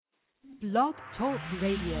Blog Talk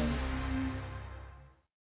Radio.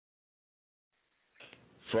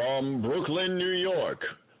 From Brooklyn, New York,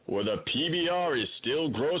 where the PBR is still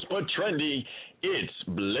gross but trendy, it's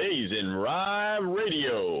BlazinRy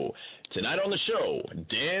Radio. Tonight on the show,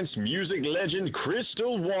 dance music legend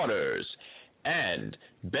Crystal Waters and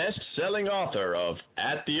best-selling author of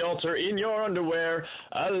At the Altar in Your Underwear,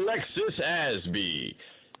 Alexis Asby,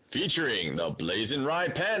 featuring the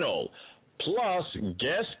BlazinRy panel, plus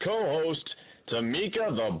guest co-host Tamika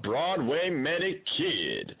the Broadway Medic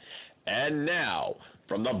Kid. And now,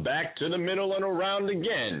 from the back to the middle and around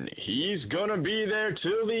again, he's gonna be there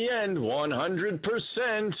till the end,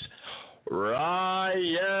 100%, Ryan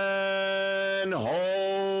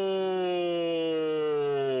Holmes.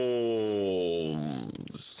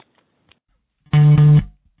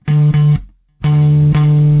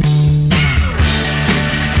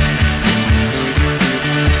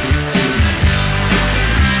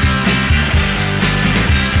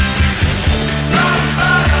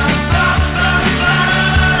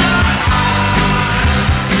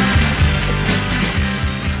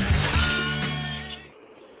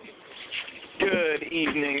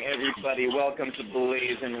 Welcome to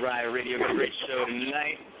BlazinRy Radio. Got a great show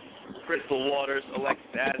tonight. Crystal Waters, Alexis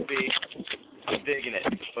Asby. I'm digging it.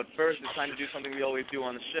 But first, it's time to do something we always do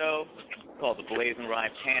on the show called the BlazinRy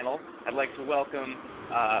panel. I'd like to welcome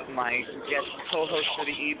my guest co-host for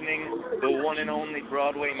the evening, the one and only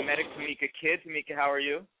Broadway medic, Tamika Kid. Tamika, how are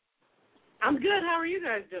you? I'm good. How are you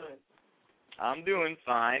guys doing? I'm doing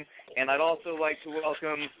fine. And I'd also like to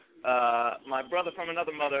welcome my brother from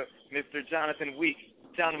another mother, Mr. Jonathan Weeks.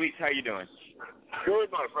 John Weeks, how are you doing?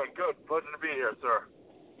 Good, my friend. Good. Pleasure to be here, sir.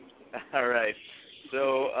 All right.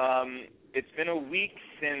 So it's been a week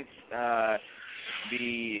since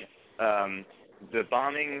the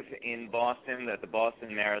bombings in Boston, at the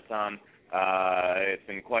Boston Marathon. It's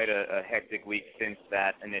been quite a hectic week since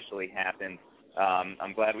that initially happened.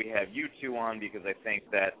 I'm glad we have you two on because I think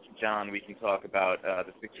that, John, we can talk about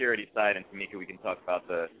the security side, and Tamika, we can talk about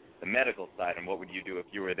the medical side and what would you do if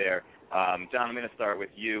you were there. John, I'm going to start with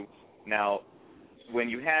you. Now, when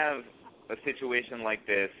you have a situation like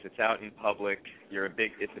this, it's out in public,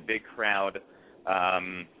 it's a big crowd,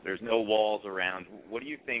 there's no walls around. What do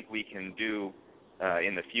you think we can do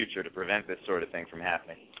in the future to prevent this sort of thing from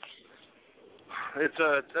happening? That's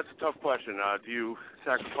a tough question. Do you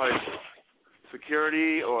sacrifice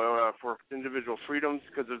security or for individual freedoms?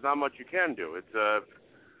 Because there's not much you can do.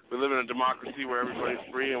 We live in a democracy where everybody's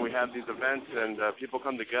free, and we have these events, and people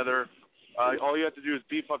come together. All you have to do is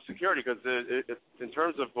beef up security, because in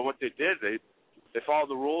terms of what they did, they followed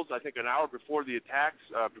the rules. I think an hour before the attacks,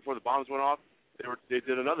 before the bombs went off, they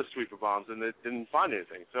did another sweep of bombs, and they didn't find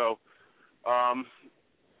anything. So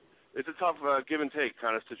it's a tough give and take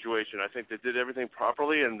kind of situation. I think they did everything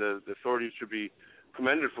properly, and the authorities should be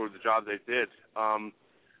commended for the job they did.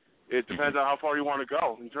 It depends on how far you want to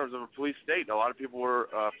go in terms of a police state. A lot of people were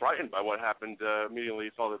frightened by what happened immediately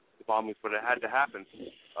saw the bombings, but it had to happen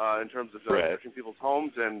in terms of searching people's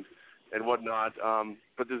homes and whatnot.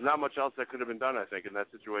 But there's not much else that could have been done, I think, in that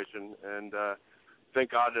situation. And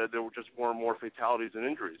thank God there were just more and more fatalities and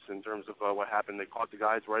injuries in terms of what happened. They caught the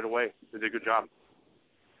guys right away. They did a good job.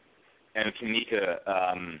 And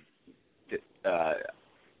Tamika,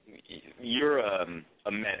 you're a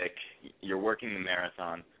medic. You're working the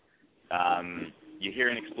marathon. You hear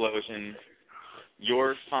an explosion,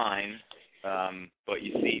 you're fine, but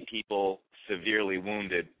you see people severely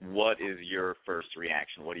wounded. What is your first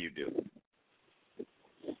reaction? What do you do?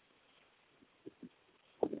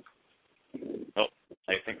 Oh,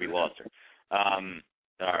 I think we lost her. All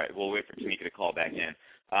right, we'll wait for Tamika to call back in.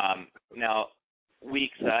 Now,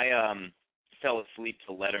 Weeks, I fell asleep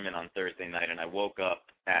to Letterman on Thursday night, and I woke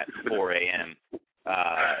up at 4 a.m.,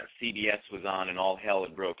 CBS was on and all hell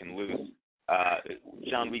had broken loose.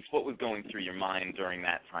 John Weeks, what was going through your mind during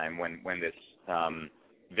that time when this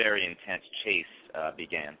very intense chase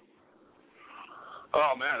began?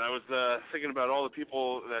 Oh, man, I was thinking about all the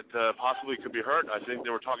people that possibly could be hurt. I think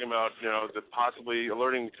they were talking about, possibly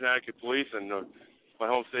alerting Connecticut police and my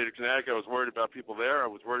home state of Connecticut. I was worried about people there. I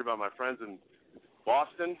was worried about my friends in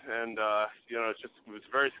Boston, and, it was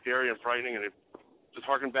very scary and frightening, and it just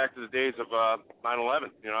harkened back to the days of 9/11.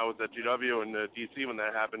 I was at GW in D.C. when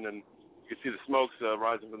that happened, and you could see the smokes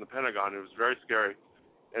rising from the Pentagon. It was very scary.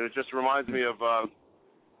 And it just reminds me of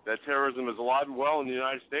that terrorism is alive and well in the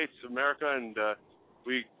United States of America, and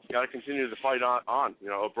we got to continue to fight on,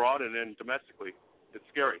 abroad and then domestically. It's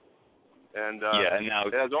scary. And now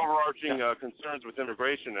it has overarching concerns with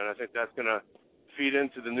immigration, and I think that's going to feed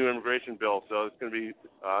into the new immigration bill. So it's going to be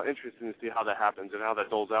interesting to see how that happens and how that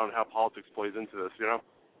doles out and how politics plays into this,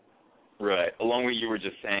 Right. Along with what you were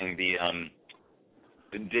just saying,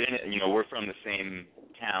 we're from the same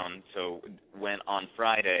town, so when on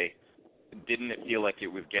Friday, didn't it feel like it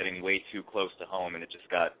was getting way too close to home, and it just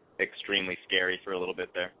got extremely scary for a little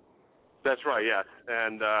bit there? That's right, yeah.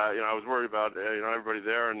 And I was worried about everybody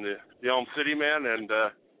there and the Elm City, man, and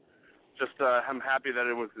I'm happy that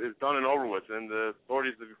it's done and over with, and the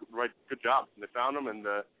authorities did a good job. They found them, and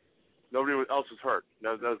nobody else was hurt.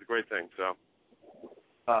 That was a great thing. So.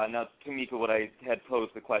 Now, Tamika, what I had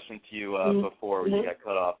posed the question to you before you got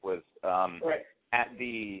cut off was at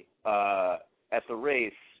the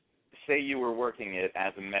race. Say you were working it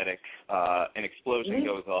as a medic, an explosion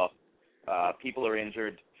goes off, people are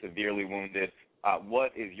injured, severely wounded.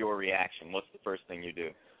 What is your reaction? What's the first thing you do?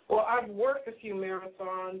 Well, I've worked a few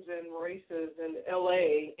marathons and races in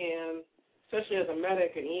L.A., and especially as a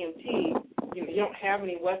medic and EMT, you don't have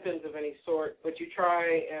any weapons of any sort, but you try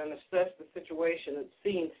and assess the situation and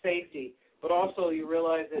seeing safety. But also you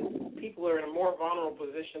realize that people are in a more vulnerable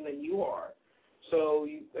position than you are. So,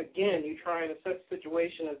 you try and assess the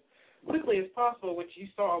situation as quickly as possible, which you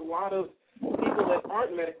saw a lot of people that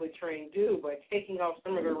aren't medically trained do by taking off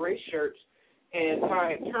some of their race shirts and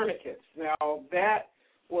tying tourniquets. Now, that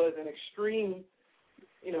was an extreme,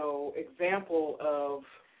 example of,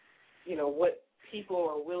 what people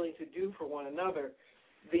are willing to do for one another.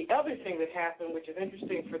 The other thing that happened, which is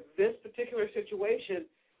interesting for this particular situation,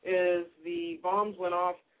 is the bombs went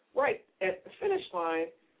off right at the finish line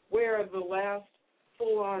where the last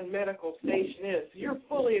full-on medical station is. So you're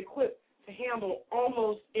fully equipped to handle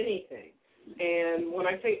almost anything. And when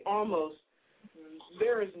I say almost,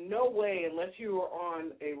 there is no way, unless you are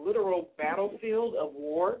on a literal battlefield of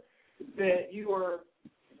war, that you are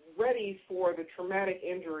ready for the traumatic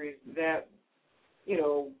injuries that,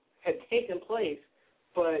 had taken place.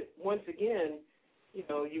 But once again,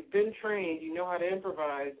 you've been trained, you know how to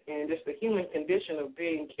improvise, and just the human condition of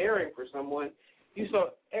caring for someone, you saw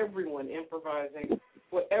everyone improvising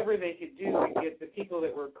whatever they could do to get the people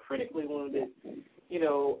that were critically wounded,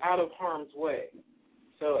 out of harm's way.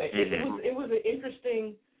 So it was an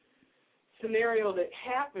interesting scenario that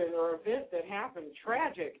happened, or event that happened,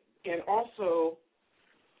 tragic, and also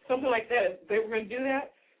something like that. If they were going to do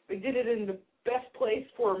that, they did it in the best place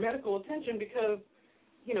for medical attention because,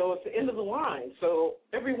 it's the end of the line. So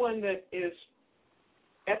everyone that is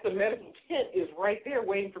at the medical tent is right there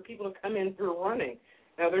waiting for people to come in through running.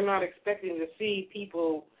 Now, they're not expecting to see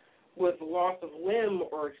people with loss of limb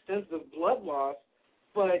or extensive blood loss,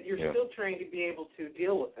 but you're still trained to be able to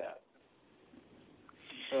deal with that.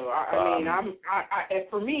 So,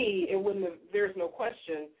 for me, it wouldn't have, there's no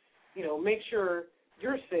question, make sure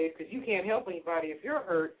you're safe because you can't help anybody if you're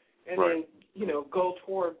hurt, and then, go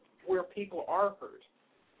toward where people are hurt.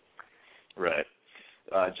 Right.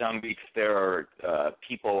 John Weeks, there are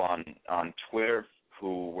people on Twitter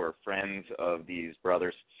who were friends of these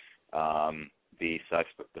brothers, the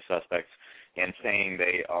suspects, and saying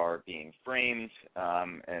they are being framed.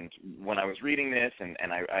 And when I was reading this, and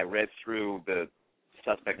I read through the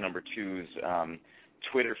suspect number 2's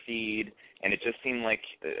Twitter feed, and it just seemed like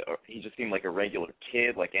he just seemed like a regular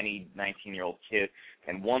kid, like any 19-year-old kid.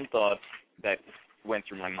 And one thought that went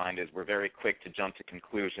through my mind is we're very quick to jump to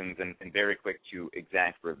conclusions and very quick to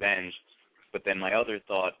exact revenge. But then my other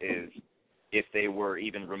thought is, if they were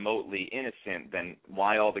even remotely innocent, then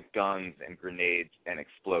why all the guns and grenades and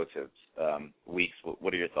explosives? Weeks,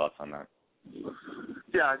 what are your thoughts on that?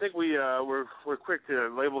 Yeah, I think we're quick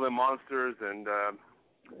to label them monsters and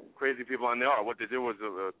crazy people, and they are. What they did was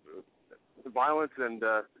violence and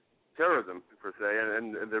terrorism, per se,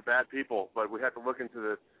 and they're bad people. But we have to look into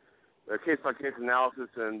the case-by-case analysis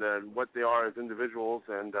and what they are as individuals.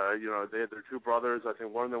 And they had their 2 brothers. I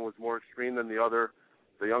think one of them was more extreme than the other.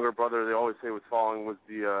 The younger brother, they always say, was following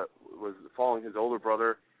his older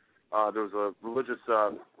brother. There was a religious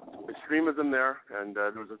extremism there, and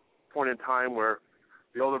there was a point in time where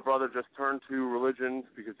the older brother just turned to religion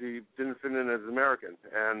because he didn't fit in as American.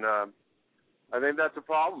 And I think that's a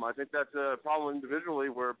problem. I think that's a problem individually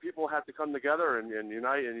where people have to come together and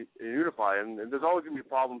unite and unify. And there's always going to be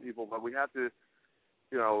problem people, but we have to,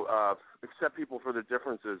 accept people for their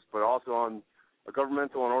differences. But also on a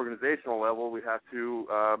governmental and organizational level, we have to,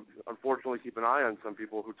 unfortunately, keep an eye on some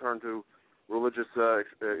people who turn to religious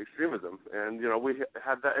extremism. And, we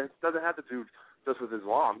have that. It doesn't have to do just with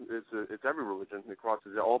Islam. It's every religion. It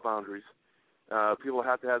crosses all boundaries. People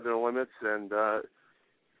have to have their limits. And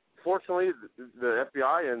fortunately, the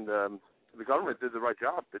FBI and the government did the right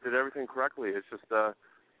job. They did everything correctly. It's just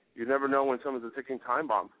you never know when someone's a ticking time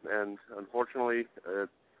bomb. And unfortunately,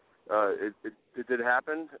 it did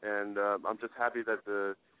happen, and I'm just happy that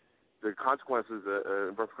the the consequences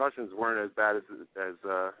and repercussions weren't as bad as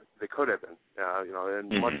they could have been. And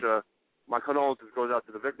my condolences goes out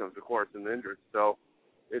to the victims, of course, and the injured. So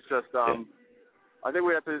it's just I think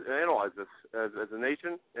we have to analyze this as a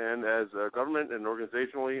nation and as a government and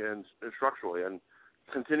organizationally and structurally, and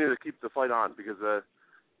continue to keep the fight on, because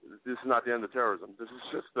this is not the end of terrorism. This is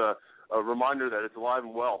just a reminder that it's alive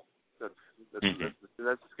and well. That's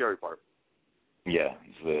the scary part. Yeah,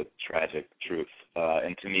 it's the tragic truth.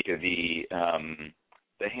 And Tamika,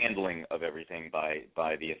 the handling of everything by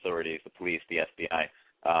the authorities, the police, the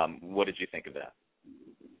FBI, what did you think of that?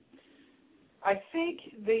 I think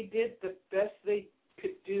they did the best they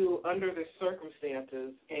could do under the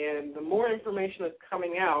circumstances, and the more information that's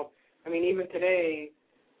coming out, I mean, even today,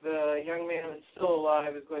 the young man that's still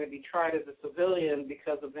alive is going to be tried as a civilian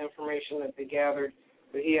because of the information that they gathered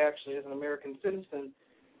that he actually is an American citizen.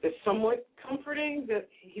 It's somewhat comforting that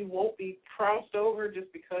he won't be trounced over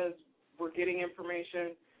just because we're getting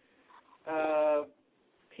information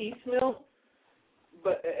piecemeal.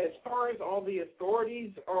 But as far as all the authorities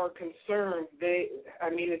are concerned,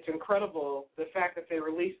 it's incredible the fact that they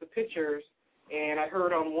released the pictures. And I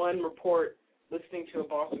heard on one report, listening to a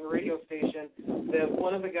Boston radio station, that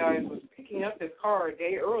one of the guys was picking up his car a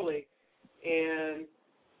day early, and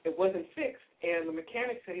it wasn't fixed. And the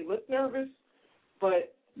mechanic said he looked nervous,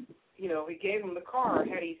 but, he gave him the car.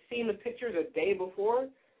 Had he seen the pictures a day before,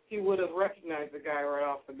 he would have recognized the guy right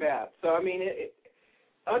off the bat. So,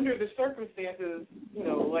 under the circumstances,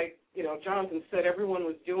 like Jonathan said, everyone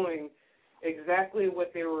was doing exactly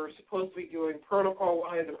what they were supposed to be doing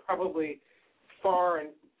protocol-wise, and probably far and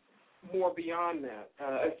more beyond that.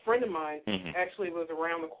 A friend of mine actually was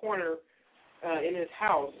around the corner in his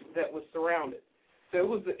house that was surrounded. So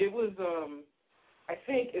it was I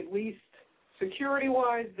think at least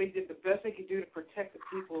security-wise, they did the best they could do to protect the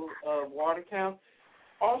people of Watertown.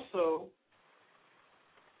 Also,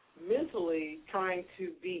 mentally trying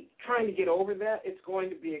to get over that, it's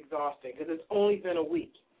going to be exhausting because it's only been a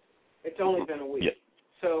week. Yeah.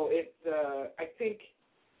 So I think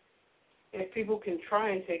if people can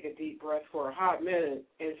try and take a deep breath for a hot minute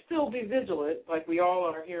and still be vigilant, like we all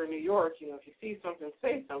are here in New York, if you see something,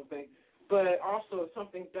 say something. But also, if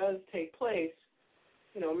something does take place,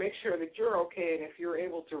 make sure that you're okay, and if you're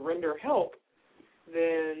able to render help,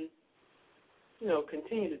 then,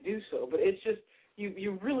 continue to do so. But it's just,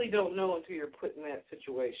 you really don't know until you're put in that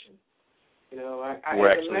situation. As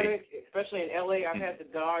a medic, especially in L.A., I've had to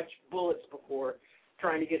dodge bullets before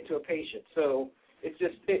trying to get to a patient. So it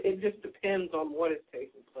just depends on what is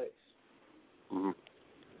taking place. Mm-hmm.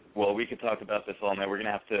 Well, we could talk about this all night. We're going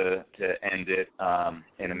to have to end it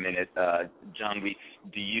in a minute. John Weeks,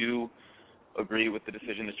 do you agree with the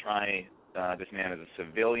decision to try this man as a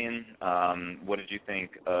civilian? What did you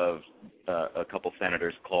think of a couple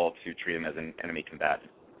senators' call to treat him as an enemy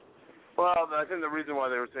combatant? Well, I think the reason why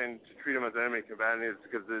they were saying to treat him as an enemy combatant is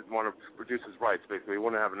because they want to reduce his rights, basically. He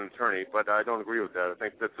wouldn't have an attorney, but I don't agree with that. I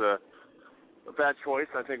think that's a bad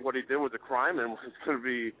choice. I think what he did was a crime, and it's going to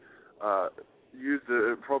be used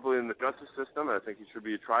appropriately in the justice system. I think he should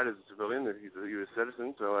be tried as a civilian. He's a U.S.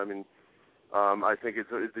 citizen, so I think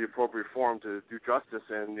it's the appropriate forum to do justice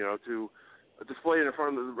and to display it in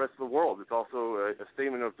front of the rest of the world. It's also a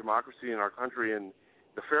statement of democracy in our country and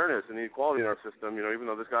the fairness and the equality in our system. Even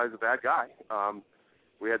though this guy is a bad guy,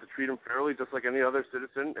 we had to treat him fairly, just like any other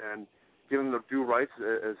citizen, and give him the due rights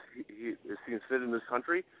as he seems fit in this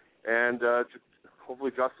country. And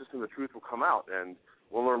hopefully, justice and the truth will come out, and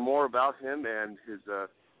we'll learn more about him and his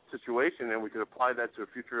situation, and we could apply that to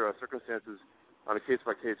future circumstances on a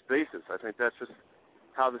case-by-case basis. I think that's just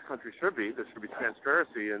how this country should be. There should be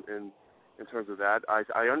transparency in terms of that.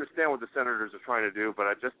 I understand what the senators are trying to do, but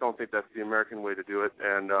I just don't think that's the American way to do it.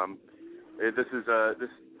 And this is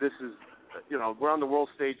we're on the world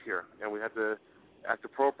stage here, and we have to act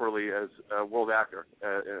appropriately as a world actor,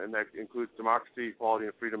 and that includes democracy, equality,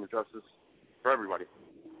 and freedom and justice for everybody.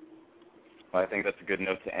 Well, I think that's a good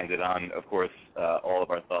note to end it on. Of course, all of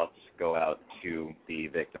our thoughts go out to the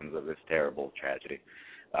victims of this terrible tragedy.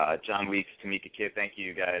 John Weeks, Tamika Kidd, thank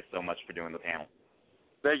you guys so much for doing the panel.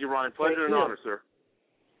 Thank you, Ryan. Pleasure and honor, sir.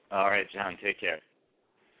 All right, John, take care.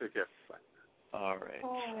 Take care. Bye. All right.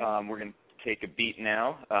 We're going to take a beat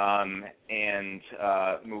now and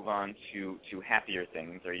move on to happier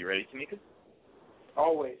things. Are you ready, Tamika?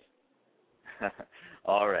 Always.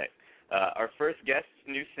 All right. Our first guest's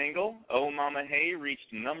new single, Oh Mama Hey,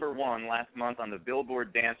 reached #1 last month on the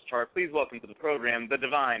Billboard Dance Chart. Please welcome to the program the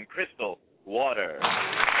divine Crystal Water. Oh,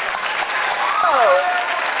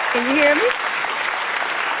 can you hear me?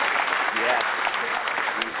 Yes,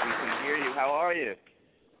 we can hear you. How are you?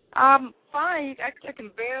 Fine. I can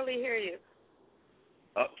barely hear you.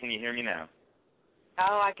 Oh, can you hear me now?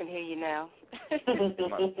 Oh, I can hear you now.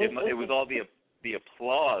 It was all the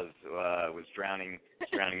applause was drowning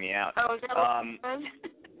me out. Oh, is that fun?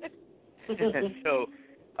 So,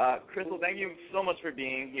 Crystal, thank you so much for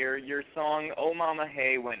being here. Your song "Oh Mama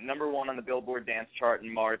Hey" went #1 on the Billboard Dance Chart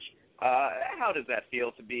in March. How does that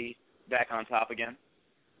feel to be back on top again?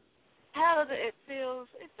 How does it feels?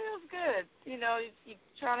 It feels good. You know, you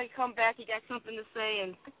trying to come back. You got something to say,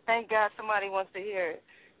 and thank God somebody wants to hear it.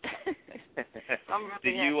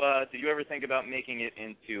 Did you ever think about making it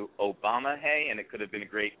into Obama Hey, and it could have been a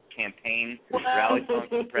great campaign rally song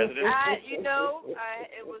for the president? It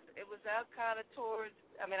was out kind of towards.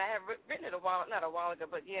 I mean, I had written it not a while ago,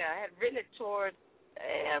 but yeah, I had written it towards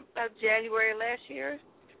about January last year.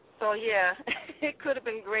 So yeah, it could have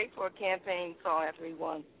been great for a campaign song after he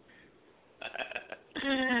won.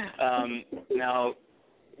 Now,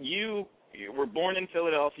 you were born in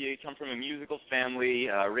Philadelphia. You come from a musical family,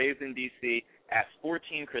 raised in D.C. At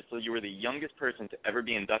 14, Crystal, you were the youngest person to ever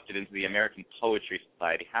be inducted into the American Poetry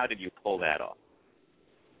Society. How did you pull that off?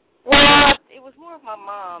 Well, it was more of my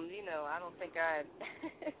mom. You know, I don't think I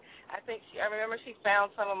remember she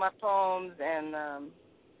found some of my poems and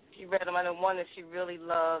she read them. I know one that she really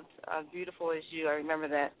loved, "Beautiful As You." I remember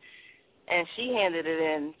that. And she handed it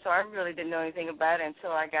in, so I really didn't know anything about it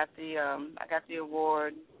until I got the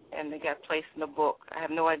award and it got placed in the book. I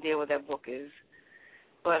have no idea what that book is,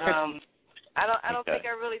 but I don't think I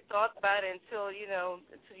really thought about it until you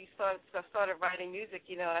started writing music.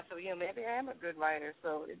 And I thought, maybe I am a good writer,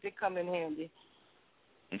 so it did come in handy.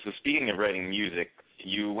 And so, speaking of writing music,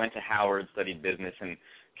 you went to Howard, studied business and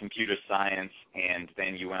computer science, and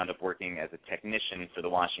then you wound up working as a technician for the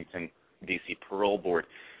Washington D.C. Parole Board.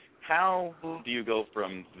 How do you go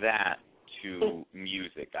from that to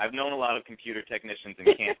music? I've known a lot of computer technicians and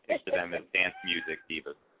can't picture them as dance music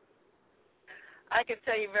divas. I can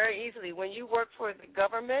tell you very easily, when you work for the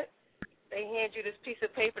government, they hand you this piece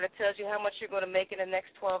of paper that tells you how much you're going to make in the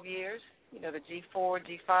next 12 years, the G4,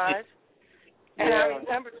 G5. And I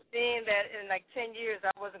remember seeing that in like 10 years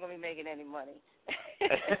I wasn't going to be making any money.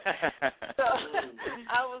 So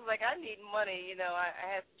I was like, I need money. I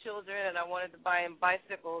had children and I wanted to buy them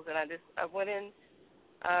bicycles, and I went in,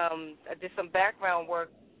 I did some background work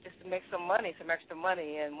just to make some extra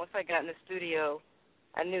money. And once I got in the studio,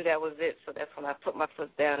 I knew that was it. So that's when I put my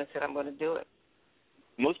foot down and said, I'm going to do it.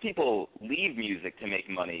 Most people leave music to make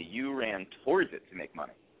money. You ran towards it to make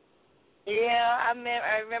money. Yeah, I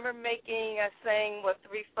remember I sang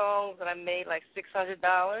 3 songs and I made like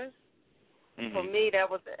 $600. Mm-hmm. For me, that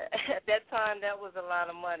was at that time that was a lot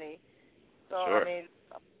of money. So sure.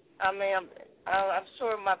 I'm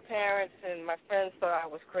sure my parents and my friends thought I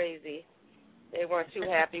was crazy. They weren't too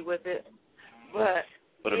happy with it, but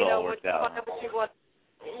it all worked out.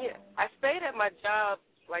 I stayed at my job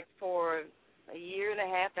like for a year and a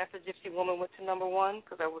half after Gypsy Woman went to #1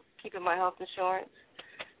 because I was keeping my health insurance.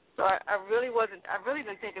 So I really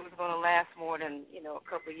didn't think it was going to last more than a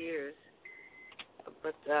couple of years.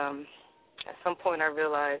 But at some point I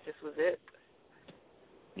realized this was it.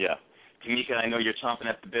 Yeah. Tamika, I know you're chomping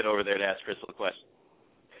at the bit over there to ask Crystal a question.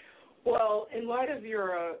 Well, in light of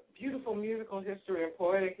your beautiful musical history and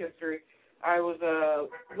poetic history, I was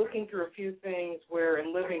looking through a few things where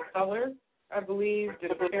in Living Color, I believe,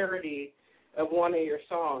 did a parody of one of your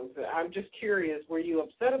songs. I'm just curious, were you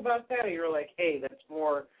upset about that, or you were like, hey, that's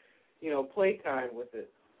more, playtime with it?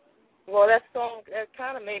 Well, that song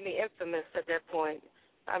kind of made me infamous at that point.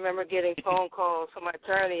 I remember getting phone calls from my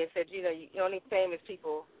attorney and said, only famous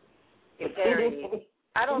people get parodied.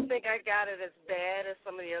 I don't think I got it as bad as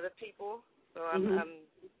some of the other people. So I'm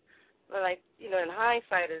like, in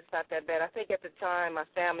hindsight, it's not that bad. I think at the time my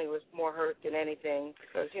family was more hurt than anything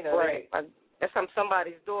because, right. I'm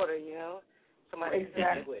somebody's daughter, somebody's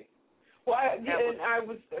exactly. Well, I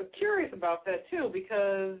was curious about that, too,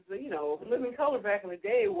 because, Living Color back in the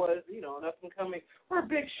day was, an up-and-coming or a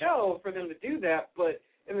big show for them to do that, but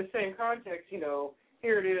in the same context,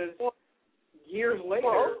 here it is years later.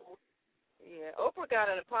 Well, Oprah got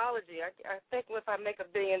an apology. I think if I make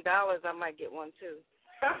 $1 billion, I might get one, too.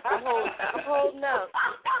 I'm holding up.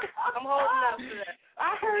 I'm holding up for that.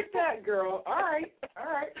 I heard that, girl. All right.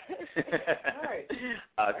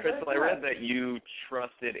 Crystal, I read that you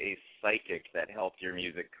trusted a psychic that helped your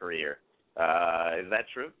music career. Is that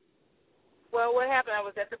true? Well, what happened, I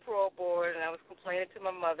was at the parole board, and I was complaining to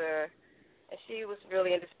my mother, and she was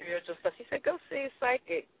really into spiritual stuff. She said, go see a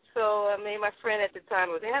psychic. So, my friend at the time,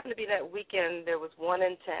 it happened to be that weekend, there was one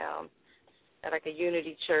in town at, like, a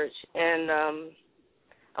Unity church, and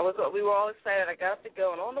we were all excited. I got up to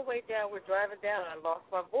go, and on the way down, we're driving down, and I lost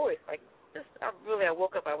my voice. Like, I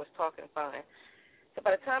woke up, I was talking fine. So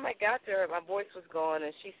by the time I got to her, my voice was gone,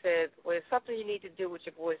 and she said, well, it's something you need to do with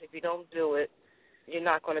your voice. If you don't do it, you're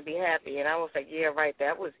not going to be happy. And I was like, yeah, right,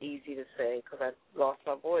 that was easy to say because I lost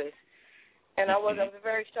my voice. And I was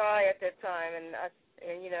very shy at that time, and I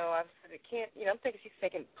said, I'm thinking she's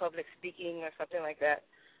thinking public speaking or something like that.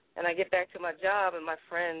 And I get back to my job, and my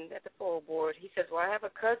friend at the parole board, he says, well, I have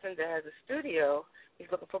a cousin that has a studio.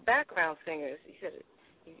 He's looking for background singers. He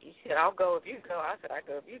said, I'll go if you go. I said, I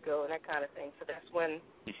go if you go, and that kind of thing. So that's when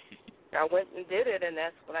I went and did it, and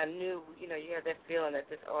that's when I knew, you have that feeling that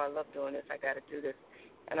I love doing this. I got to do this.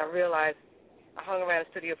 And I realized I hung around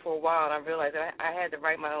the studio for a while, and I realized that I had to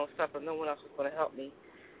write my own stuff, but no one else was going to help me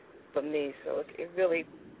but me. So it really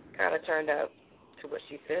kind of turned out to what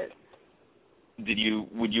she said.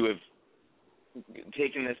 Would you have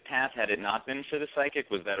taken this path had it not been for the psychic?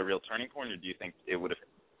 Was that a real turning point, or do you think it would have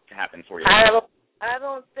happened for you? I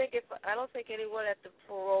don't think anyone at the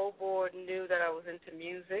parole board knew that I was into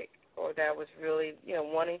music or that I was really,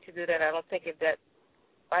 wanting to do that. I don't think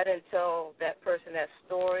I didn't tell that person that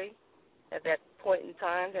story at that point in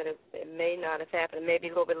time, that it may not have happened, maybe a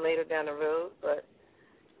little bit later down the road, but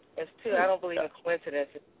I don't believe in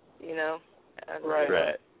coincidences,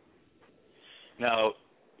 Right. Now,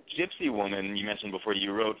 Gypsy Woman, you mentioned before,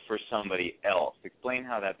 you wrote for somebody else. Explain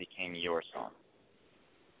how that became your song.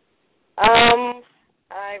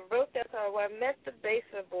 I wrote that song when I met the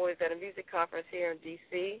Basement Boys at a music conference here in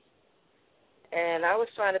D.C., and I was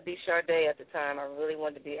trying to be Sade at the time. I really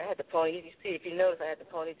wanted to be. I had the pony. You see, if you notice, I had the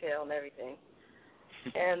ponytail and everything.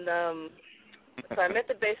 And so I met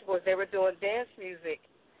the Basement Boys. They were doing dance music.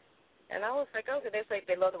 And I was like, okay,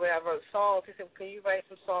 they loved the way I wrote songs. He said, can you write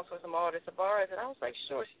some songs for some artists of ours? And I was like,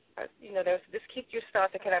 sure. Just keep your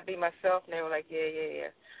stuff, and can I be myself? And they were like,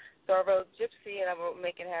 yeah. So I wrote Gypsy, and I wrote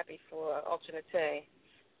Make It Happy for Alternate.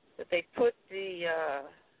 But they put the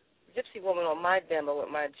Gypsy Woman on my demo with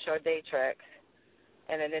my Sade tracks.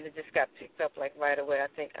 And then it just got picked up like right away. I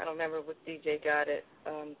don't remember what DJ got it,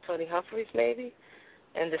 Tony Humphries maybe,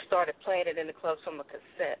 and just started playing it in the clubs from a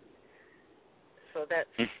cassette. So that's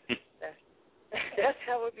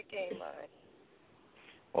how it became mine.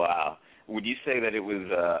 Wow. Would you say that it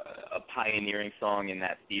was a pioneering song in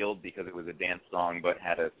that field because it was a dance song but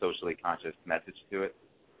had a socially conscious message to it?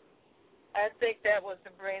 I think that was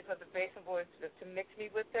the brains of the Basement Boys to mix me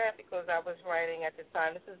with that, because I was writing at the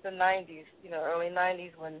time. This is the 90s, early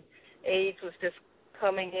 90s, when AIDS was just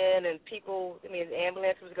coming in, and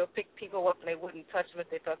ambulances would go pick people up and they wouldn't touch them if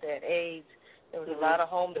they thought they had AIDS. There was a lot of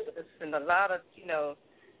homelessness and a lot of,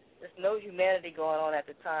 there's no humanity going on at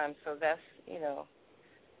the time. So that's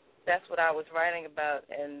what I was writing about.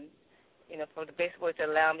 And, for the Basement Boys to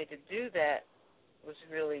allow me to do that was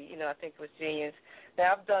really, I think was genius.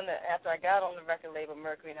 Now, I've done that after I got on the record label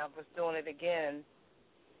Mercury, and I was doing it again,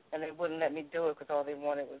 and they wouldn't let me do it because all they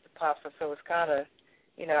wanted was the pop. So it's kind of,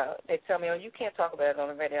 they tell me, oh, you can't talk about it on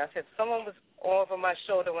the radio. I said, if someone was over my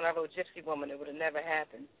shoulder when I wrote Gypsy Woman, it would have never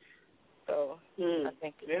happened. So I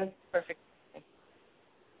think it's perfect.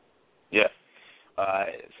 Yeah.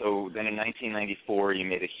 So then in 1994, you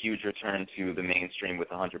made a huge return to the mainstream with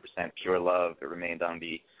 100% Pure Love. It remained on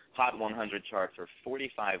the Hot 100 chart for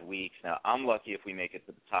 45 weeks. Now, I'm lucky if we make it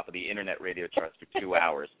to the top of the internet radio charts for 2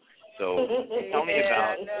 hours. So tell me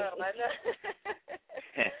about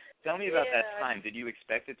tell me about that time. Did you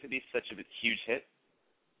expect it to be such a huge hit?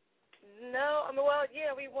 No.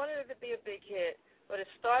 We wanted it to be a big hit, but it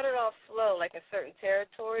started off slow, like in certain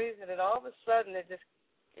territories, and then all of a sudden it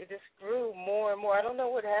just grew more and more. I don't know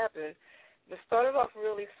what happened. It started off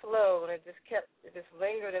really slow, and it just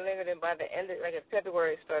lingered and lingered, and by the end, in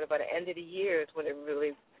February it started. By the end of the year is when it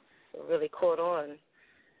really caught on.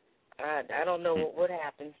 I don't know what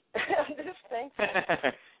happened. I'm just thankful.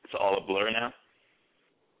 It's all a blur now?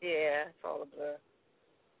 Yeah, it's all a blur.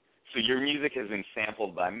 So your music has been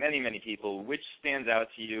sampled by many, many people. Which stands out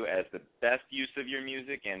to you as the best use of your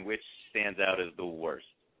music, and which stands out as the worst?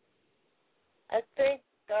 I think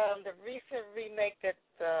the recent remake that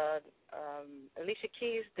Alicia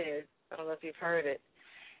Keys did, I don't know if you've heard it,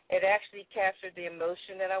 it actually captured the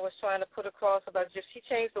emotion that I was trying to put across about Gypsy. She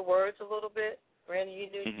changed the words a little bit, brand new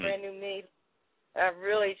me.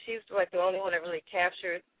 She's like the only one that really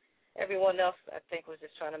captured. Everyone else, I think, was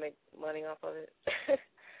just trying to make money off of it.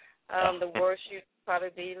 The worst should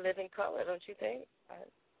probably be Living Color, don't you think?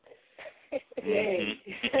 Yay.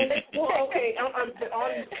 Well, okay,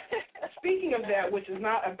 speaking of that, which is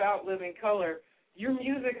not about Living Color, your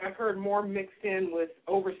music I've heard more mixed in with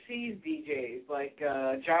overseas DJs like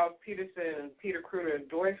Giles Peterson and Peter Kruger and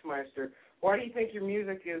Deutschmeister. Why do you think your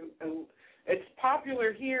music is? It's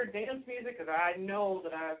popular here, dance music, because I know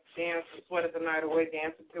that I've danced and sweated the night away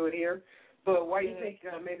dancing to it here. But why do you think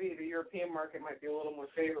maybe the European market might be a little more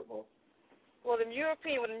favorable? Well, when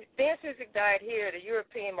dance music died here, the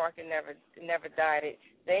European market never died.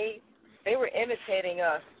 They were imitating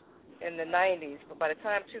us in the 90s, but by the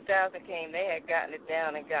time 2000 came, they had gotten it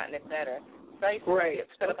down and gotten it better. So I used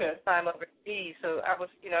to spend a lot of time overseas, so I was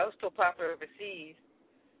still popular overseas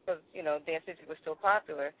because, dance music was still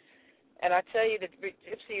popular. And I tell you that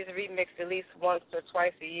Gypsy is remixed at least once or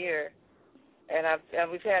twice a year, and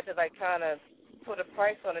we've had to kind of put a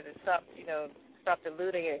price on it and stop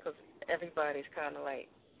diluting it because everybody's kind of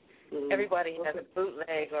everybody has a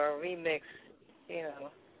bootleg or a remix,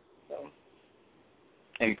 So.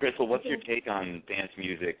 And Crystal, what's your take on dance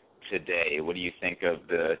music today? What do you think of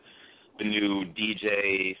the new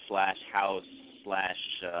DJ / house /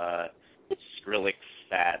 Skrillex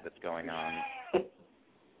fad that's going on?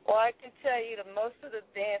 Well, I can tell you that most of the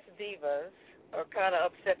dance divas are kind of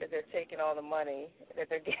upset that they're taking all the money, that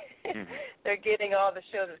they're getting, they're getting all the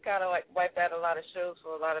shows. It's kind of wiped out a lot of shows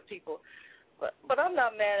for a lot of people. But I'm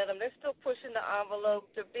not mad at them. They're still pushing the envelope.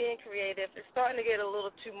 They're being creative. They're starting to get a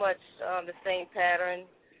little too much the same pattern.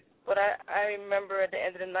 But I remember at the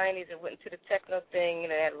end of the 90s it went into the techno thing,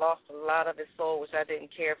 and it had lost a lot of its soul, which I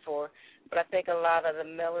didn't care for. But I think a lot of the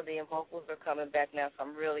melody and vocals are coming back now, so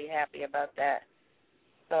I'm really happy about that.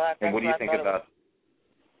 So and what do you think about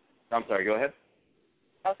 – I'm sorry, go ahead.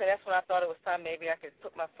 I'll say that's when I thought it was time maybe I could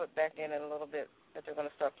put my foot back in it a little bit, that they're going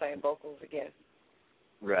to start playing vocals again.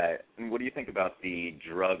 Right. And what do you think about the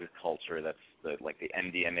drug culture that's the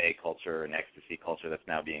MDMA culture and ecstasy culture that's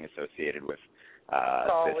now being associated with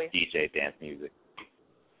this DJ dance music?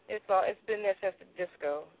 It's been there since the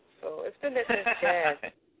disco. So it's been there since jazz.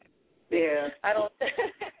 Yeah. I don't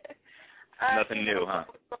Nothing new, huh?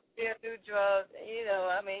 Yeah, new drugs.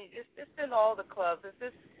 It's in all the clubs. It's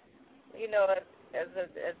just,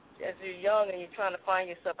 as you're young and you're trying to find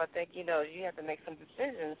yourself, I think, you have to make some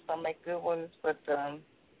decisions. Some make good ones, but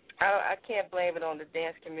I can't blame it on the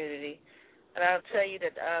dance community. And I'll tell you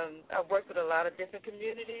that I've worked with a lot of different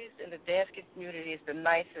communities, and the dance community is the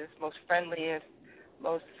nicest, most friendliest,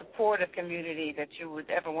 most supportive community that you would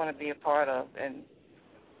ever want to be a part of. And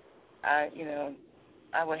I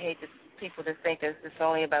would hate people to think that it's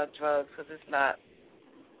only about drugs, because it's not.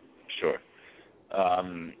 Sure.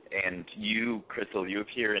 And you, Crystal, you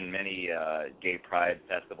appear in many gay pride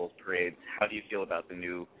festivals, parades. How do you feel about the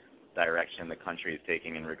new direction the country is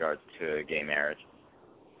taking in regards to gay marriage?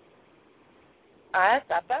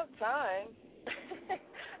 About time.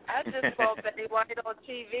 I just saw Betty White on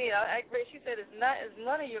TV. I agree. She said it's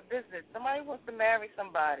none of your business. Somebody wants to marry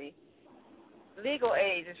somebody. Legal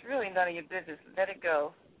age, it's really none of your business. Let it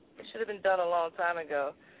go. It should have been done a long time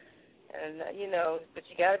ago. And, but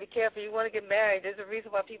you got to be careful. You want to get married. There's a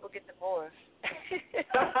reason why people get divorced. It's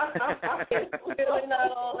really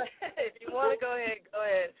not all. If you want to go ahead, go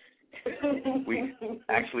ahead. We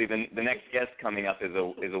actually, the next guest coming up is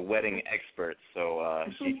a wedding expert, so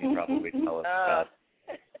she can probably tell us about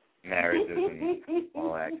marriages and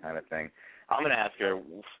all that kind of thing. I'm going to ask her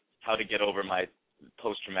how to get over my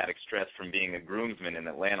post-traumatic stress from being a groomsman in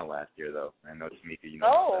Atlanta last year, though. I know, Tamika, you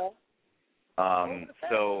know that.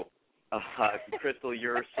 So, Crystal,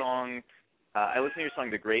 your song, I listened to your song,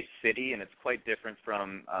 The Great City, and it's quite different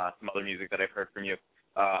from some other music that I've heard from you.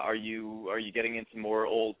 Are you getting into more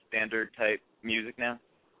old standard type music now?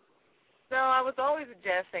 No, I was always a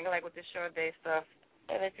jazz singer, like with the Shore Day stuff.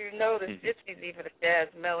 And if you notice, Gypsy's even a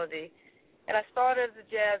jazz melody. And I started the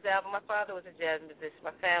jazz album. My father was a jazz musician.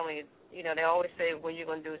 My family, they always say, when you're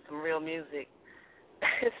going to do some real music.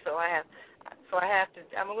 So I'm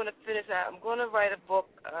going to finish that. I'm going to write a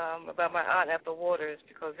book about my aunt Ethel Waters,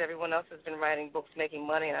 because everyone else has been writing books making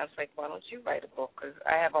money. And I was like, why don't you write a book? Because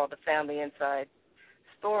I have all the family inside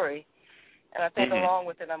story. And I think along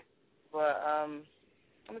with it, I'm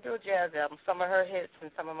going to do a jazz album, some of her hits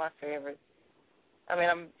and some of my favorites.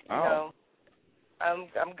 I'm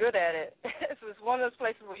good at it. It's one of those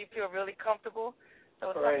places where you feel really comfortable. So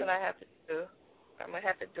it's something I have to do. I'm going to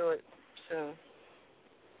have to do it soon.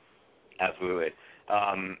 Absolutely.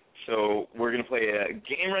 So we're going to play a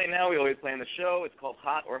game right now. We always play on the show. It's called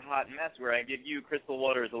Hot or Hot Mess, where I give you, Crystal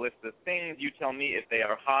Waters, a list of things. You tell me if they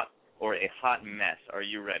are hot or a hot mess. Are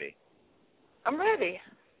you ready? I'm ready.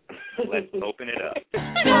 Let's open it up.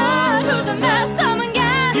 Love the mess, come and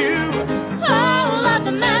get you. Oh, love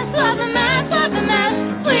the mess, love the mess, love the mess.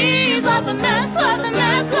 Please love the mess, love the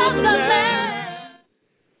mess, love the mess.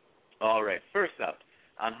 All right, first up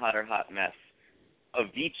on Hot or Hot Mess,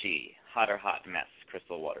 Avicii, Hot or Hot Mess,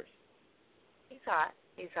 Crystal Waters. He's hot.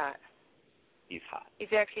 He's hot. He's hot.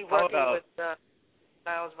 He's actually working with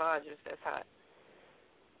Miles Rogers. That's hot.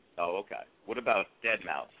 Oh, okay. What about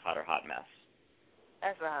Deadmau5, Hot or Hot Mess?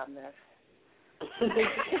 That's a hot mess. He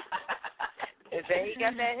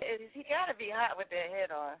got that. He got to be hot with that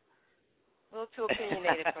head on. A little too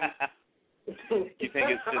opinionated for me. You think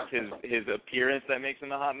it's just his appearance that makes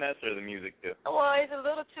him a hot mess, or the music too? Well, he's a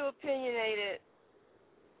little too opinionated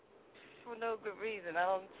for no good reason. I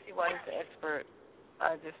don't see why he's an expert.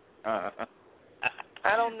 I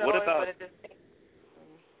don't know. What about? But it just,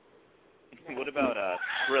 What about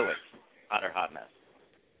Skrillex, Hot or Hot Mess?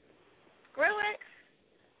 Skrillex?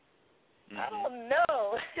 Mm-hmm. I don't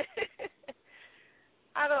know.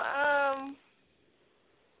 I don't.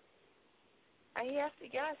 He has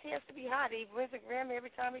to be hot. He wins a Grammy every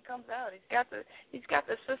time he comes out. He's got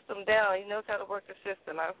the system down. He knows how to work the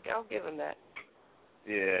system. I'll give him that.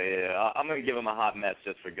 Yeah. I'm gonna give him a hot mess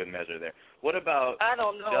just for good measure there. What about? I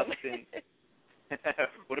don't know. Justin?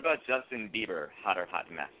 What about Justin Bieber, Hot or Hot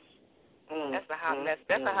Mess? That's a hot mess.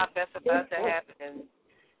 That's a hot mess about to happen.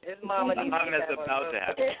 His mama needs to hot mess about to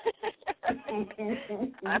happen.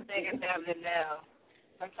 I think it's happening now.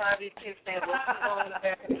 Sometimes these kids stay a little too long in the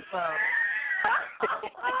back of the phone.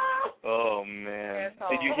 Oh man!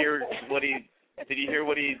 Did you hear what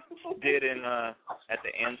he did in at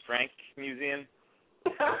the Anne Frank Museum?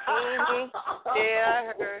 Mm-hmm. Yeah,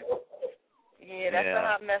 I heard. Yeah, that's a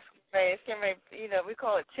hot mess. It's getting ready, we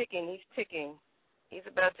call it ticking. He's ticking. He's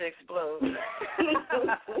about to explode.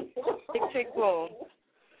 Tick, tick, boom.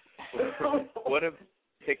 What a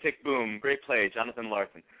tick, tick, boom. Great play, Jonathan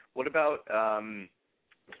Larson. What about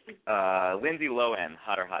Lindsay Lohan,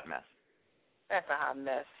 Hot or Hot Mess? That's a hot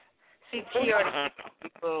mess. She already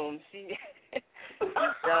boom. She's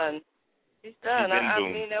done. She's done. I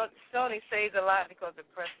mean, Sony saves a lot because the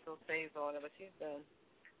press still saves on it, but she's done.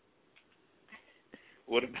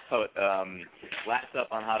 What about last up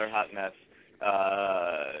on Hot or Hot Mess?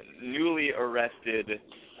 Newly arrested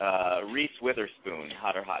Reese Witherspoon,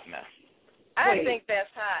 Hot or Hot Mess? I think that's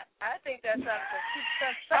hot. She's done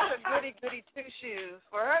such a goody two-shoes.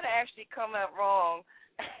 For her to actually come out wrong,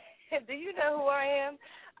 do you know who I am?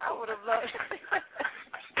 I would have loved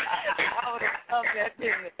that,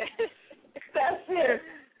 didn't it? That's it.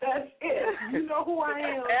 You know who I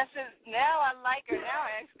am. That's it. Now I like her. Now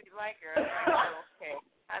I actually like her. Okay.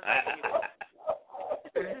 I like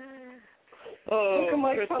you. Looking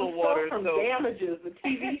like Crystal some Waters, stuff from Damages, the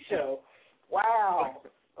TV show. Wow.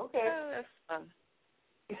 Okay. Oh, that's fun.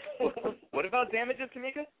 What about Damages,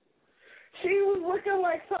 Tamika? She was looking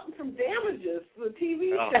like something from Damages, the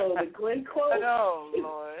TV show, the Glenn Close. Oh,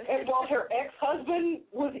 Lord. And while her ex-husband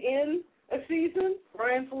was in a season,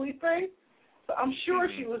 Ryan Felipe, so I'm sure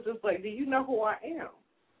she was just like, do you know who I am?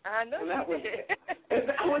 I know. And that was it. And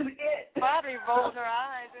that was it. Bobby rolled her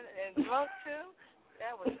eyes and drunk, too.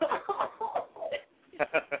 That was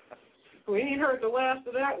we ain't heard the last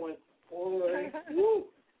of that one. Boy, woo.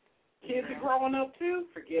 Kids are growing up, too?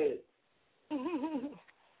 Forget it.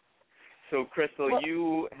 So, Crystal,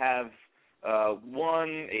 you have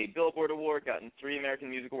won a Billboard Award, gotten 3 American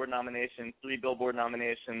Music Award nominations, 3 Billboard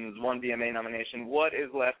nominations, 1 VMA nomination. What is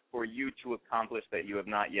left for you to accomplish that you have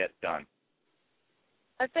not yet done?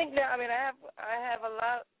 I think that, I have a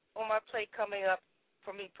lot on my plate coming up,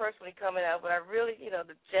 for me personally coming out, but I really,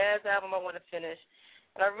 the jazz album I want to finish,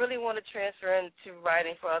 and I really want to transfer into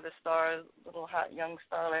writing for other stars, little hot young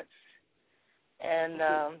starlets, and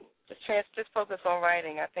just focus on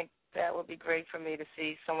writing. I think that would be great for me to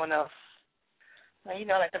see someone else. I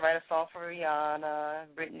like to write a song for Rihanna,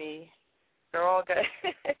 Britney. They're all good.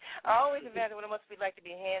 I always imagine what it must be like to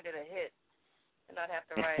be handed a hit and not have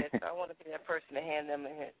to write it. So I want to be that person to hand them a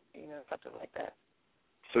hit, something like that.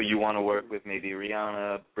 So you want to work with maybe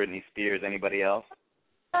Rihanna, Britney Spears, anybody else?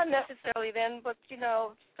 Not necessarily then, but,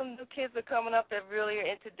 some new kids are coming up that really are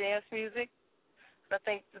into dance music. I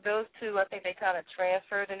think those two, they kind of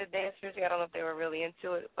transferred into dance music. I don't know if they were really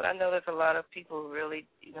into it, but I know there's a lot of people who really,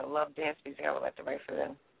 love dance music. I would like to write for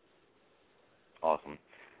them. Awesome.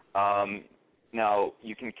 Now,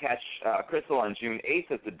 you can catch Crystal on June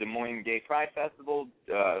 8th at the Des Moines Gay Pride Festival,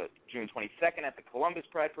 June 22nd at the Columbus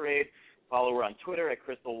Pride Parade. Follow her on Twitter at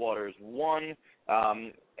CrystalWaters1.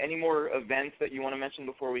 Any more events that you want to mention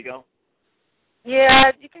before we go?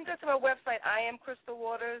 Yeah, you can go to my website, I Am Crystal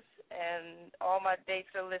Waters, and all my dates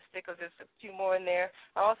are listed because there's a few more in there.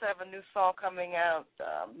 I also have a new song coming out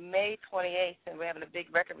May 28th, and we're having a big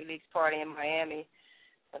record release party in Miami.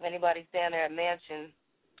 If anybody's down there at Mansion,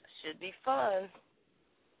 should be fun.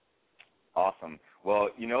 Awesome. Well,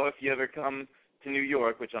 you know, if you ever come to New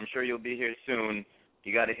York, which I'm sure you'll be here soon,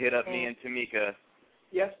 you got to hit up me and Tamika.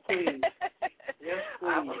 Yes, please. Yes, please.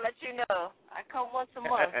 I will let you know. I come once a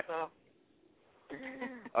month, so.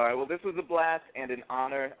 All right, well, this was a blast and an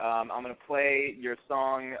honor. I'm going to play your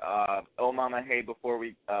song, Oh Mama Hey, before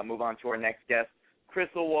we move on to our next guest.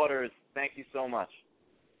 Crystal Waters, thank you so much.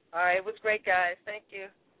 All right, it was great, guys. Thank you.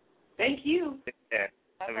 Thank you. Take care.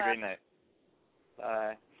 Have a great night.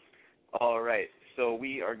 Bye. All right, so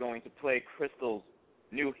we are going to play Crystal's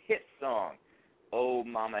new hit song, Oh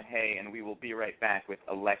Mama Hey, and we will be right back with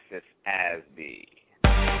Alexis as the...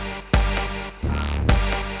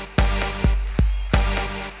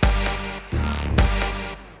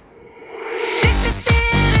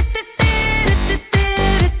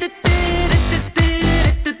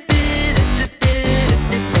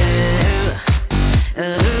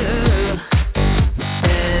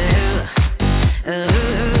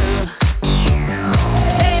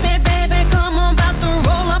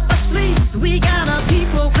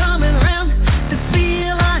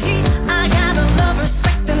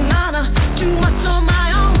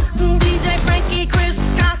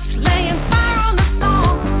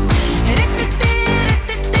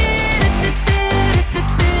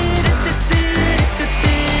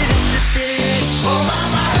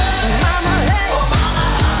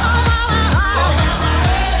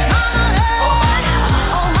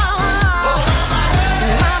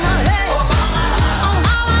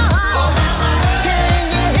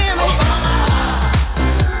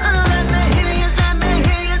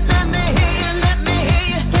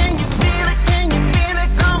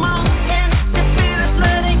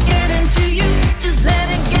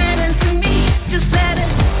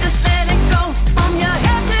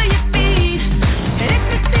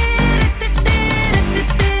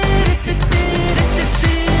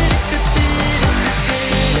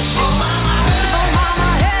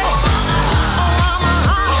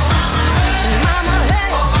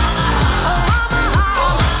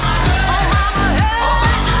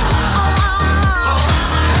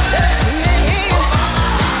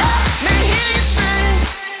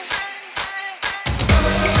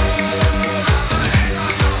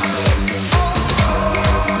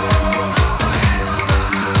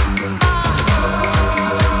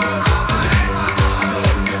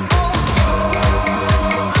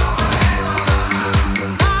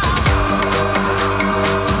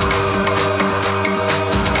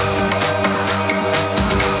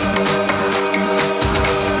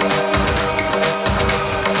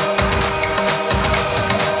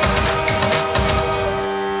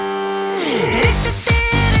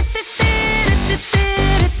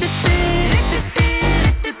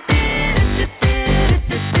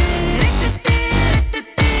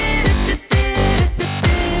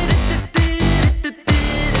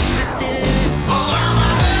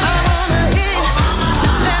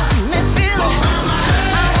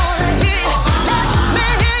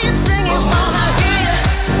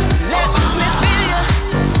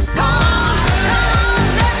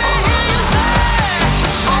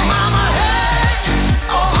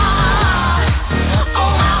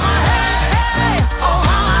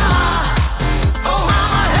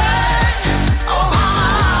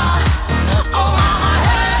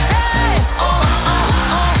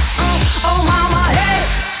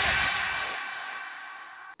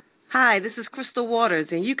 Hi, this is Crystal Waters,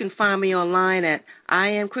 and you can find me online at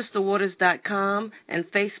IamCrystalWaters.com and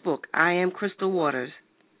Facebook, I Am Crystal Waters.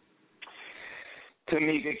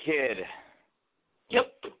 Tamika Kid.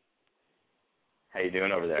 Yep. How you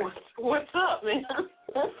doing over there? What's up, man?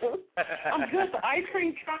 I'm good. The ice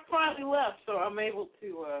cream truck finally left, so I'm able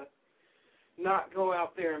to not go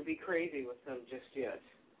out there and be crazy with them just yet.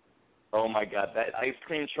 Oh, my God. That ice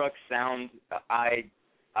cream truck sound,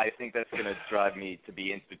 I think that's going to drive me to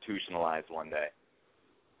be institutionalized one day.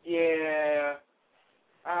 Yeah.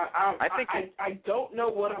 I don't know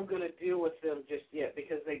what I'm going to do with them just yet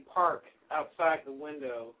because they park outside the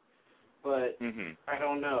window, but I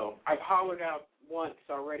don't know. I've hollered out once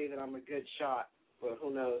already that I'm a good shot, but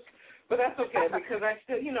who knows. But that's okay because I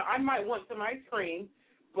still, I might want some ice cream,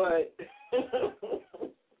 but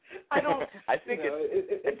I don't. I think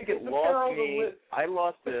it lost me. I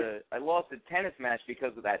lost a tennis match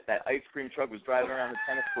because of that. That ice cream truck was driving around the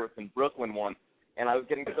tennis courts in Brooklyn once, and I was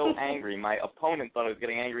getting so angry. My opponent thought I was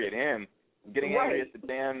getting angry at him. I'm getting angry at the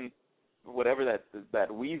damn whatever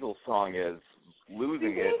that Weasel song is,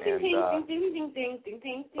 losing it, and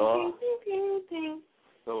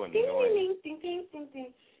so annoying.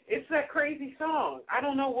 It's that crazy song. I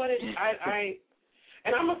don't know what it.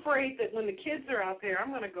 And I'm afraid that when the kids are out there, I'm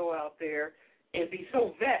going to go out there and be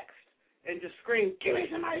so vexed and just scream, "Give me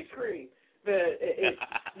some ice cream!" that it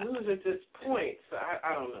loses its point. So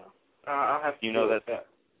I don't know. I'll have to deal with that.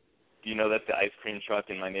 Do you know that the ice cream truck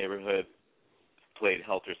in my neighborhood played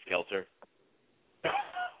Helter Skelter?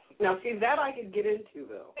 Now, see, that I could get into,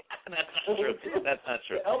 though. That's not true. That's not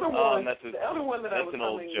true. The other one, that's the other one that I was an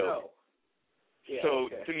old telling joke. no. Yeah, so,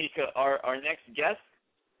 okay. Tamika, our next guest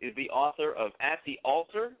is the author of At the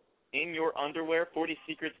Altar, In Your Underwear, 40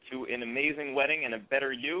 Secrets to an Amazing Wedding and a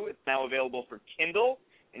Better You. It's now available for Kindle,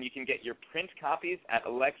 and you can get your print copies at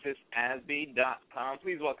alexisasby.com.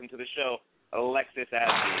 Please welcome to the show, Alexis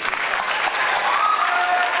Asby.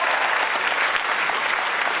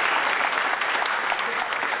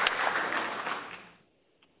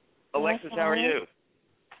 Alexis, how are you?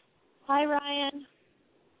 Hi, Ryan.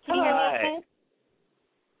 Can you hear me okay?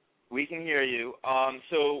 We can hear you.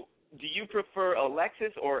 So, do you prefer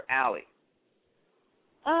Alexis or Allie?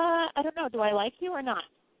 I don't know. Do I like you or not?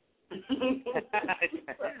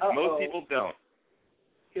 Most people don't.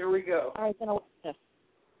 Here we go. All right, then Alexis.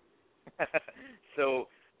 So,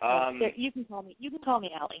 you can call me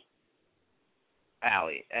Allie.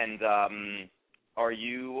 Allie, and are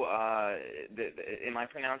you? Am I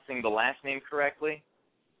pronouncing the last name correctly?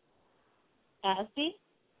 Asby?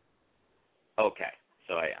 Okay,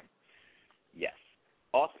 so I am. Yes.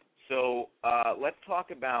 Awesome. So let's talk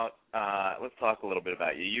a little bit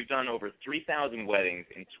about you. You've done over 3,000 weddings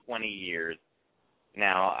in 20 years.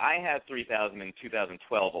 Now, I had 3,000 in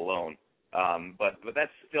 2012 alone, but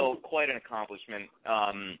that's still quite an accomplishment.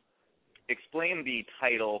 Explain the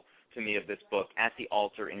title to me of this book, At the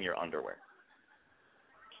Altar in Your Underwear.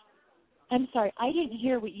 I'm sorry, I didn't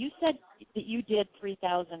hear what you said, that you did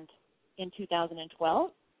 3,000 in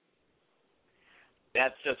 2012?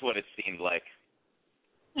 That's just what it seemed like.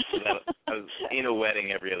 I was in a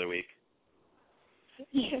wedding every other week.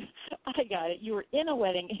 Yeah, I got it. You were in a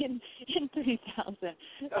wedding in 3,000.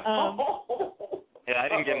 Yeah, I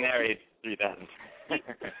didn't get married 3,000. I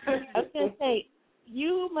was going to say,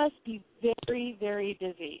 you must be very, very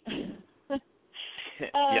busy.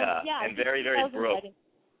 Yeah, and very, very broke.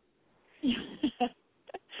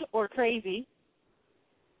 Or crazy.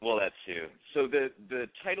 Well, that's true. So the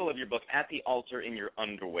title of your book, At the Altar in Your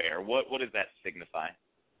Underwear, what does that signify?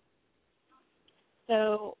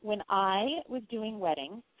 So when I was doing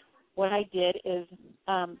weddings, what I did is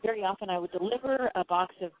very often I would deliver a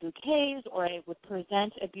box of bouquets, or I would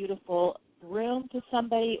present a beautiful room to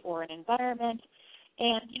somebody or an environment.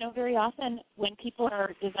 And, very often when people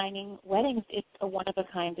are designing weddings, it's a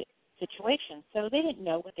one-of-a-kind situation. So they didn't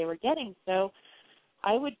know what they were getting. So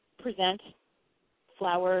I would present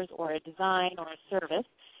flowers or a design or a service.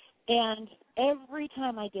 And every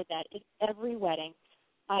time I did that, at every wedding,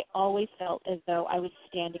 I always felt as though I was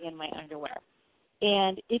standing in my underwear.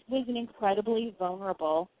 And it was an incredibly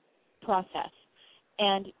vulnerable process.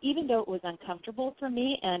 And even though it was uncomfortable for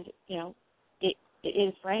me, and, it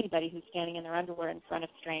is for anybody who's standing in their underwear in front of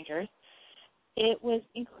strangers, it was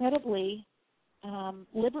incredibly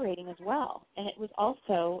liberating as well. And it was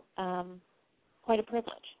also quite a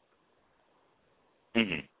privilege.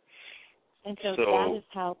 Mm-hmm. And so that is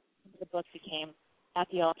how the book became At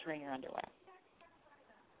the Altar in Your Underwear.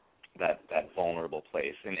 That vulnerable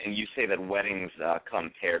place. And you say that weddings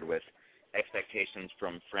come paired with expectations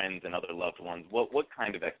from friends and other loved ones. What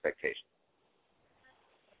kind of expectations?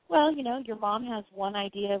 Well, your mom has one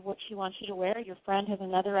idea of what she wants you to wear. Your friend has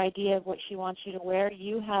another idea of what she wants you to wear.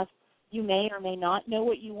 You may or may not know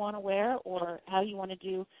what you want to wear or how you want to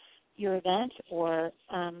do your event, or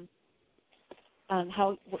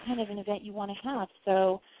what kind of an event you want to have.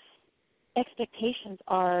 So expectations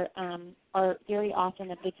are very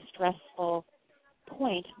often a big stressful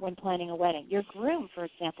point when planning a wedding. Your groom, for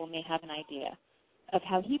example, may have an idea of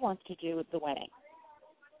how he wants to do the wedding.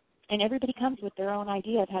 And everybody comes with their own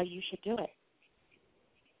idea of how you should do it.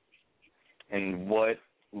 And what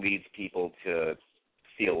leads people to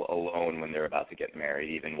feel alone when they're about to get married,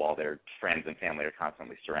 even while their friends and family are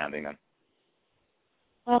constantly surrounding them?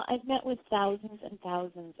 Well, I've met with thousands and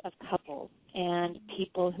thousands of couples and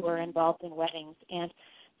people who are involved in weddings, and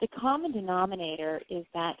the common denominator is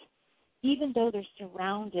that even though they're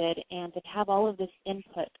surrounded and they have all of this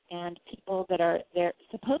input and people that are they're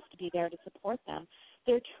supposed to be there to support them,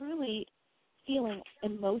 they're truly feeling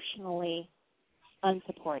emotionally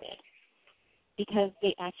unsupported because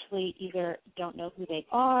they actually either don't know who they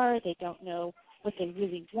are, they don't know what they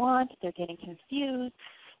really want, they're getting confused,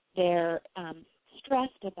 they're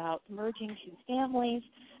stressed about merging two families,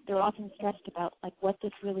 they're often stressed about what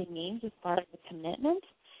this really means as far as the commitment.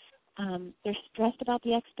 They're stressed about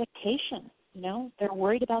the expectation, they're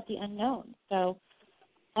worried about the unknown. So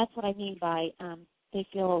that's what I mean by they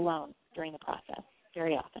feel alone during the process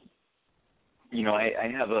very often.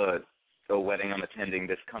 I have a wedding I'm attending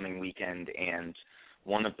this coming weekend, and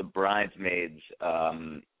one of the bridesmaids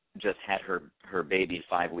just had her baby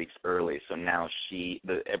 5 weeks early, so now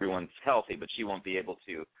everyone's healthy, but she won't be able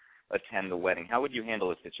to attend the wedding. How would you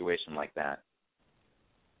handle a situation like that?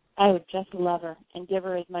 I would just love her and give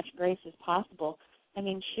her as much grace as possible. I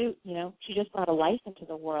mean, shoot, she just brought a life into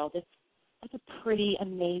the world. That's a pretty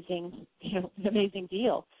amazing, amazing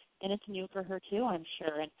deal, and it's new for her too, I'm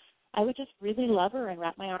sure. And I would just really love her and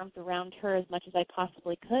wrap my arms around her as much as I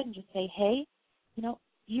possibly could, and just say, hey,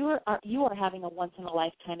 you are having a once in a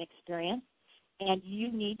lifetime experience, and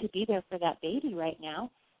you need to be there for that baby right now,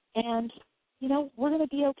 and we're going to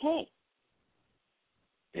be okay.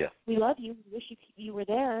 Yeah. We love you. We wish you were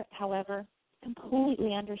there. However,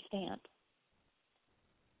 completely understand.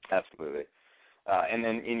 Absolutely. And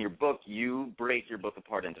then in your book, you break your book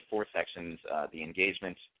apart into 4 sections: the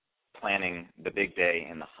engagement, planning, the big day,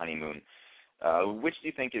 and the honeymoon. Which do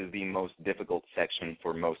you think is the most difficult section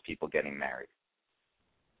for most people getting married?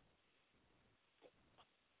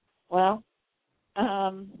 Well,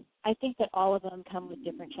 I think that all of them come with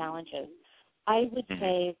different challenges. I would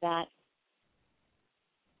say that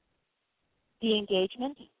the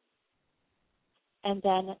engagement and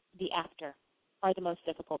then the after are the most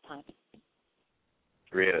difficult times.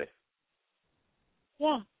 Really?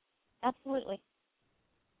 Yeah, absolutely.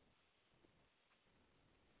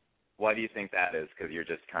 Why do you think that is? Because you're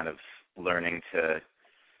just kind of learning to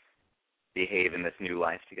behave in this new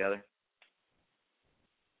life together?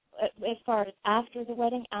 As far as after the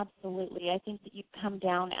wedding, absolutely. I think that you come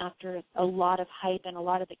down after a lot of hype and a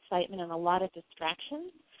lot of excitement and a lot of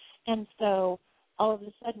distractions. And so all of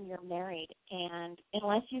a sudden you're married. And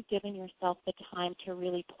unless you've given yourself the time to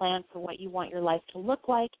really plan for what you want your life to look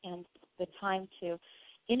like and the time to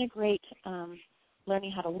integrate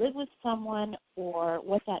learning how to live with someone or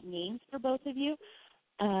what that means for both of you,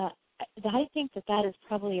 I think that is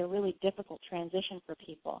probably a really difficult transition for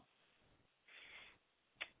people.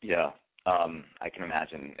 Yeah, I can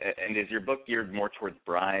imagine. And is your book geared more towards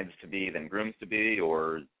brides to be than grooms to be,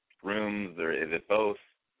 or grooms, or is it both?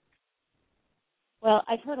 Well,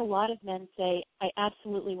 I've heard a lot of men say, I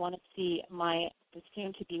absolutely want to see my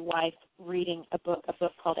soon-to-be wife reading a book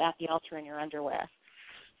called At the Altar in Your Underwear.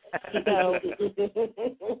 So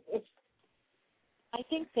I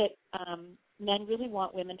think that men really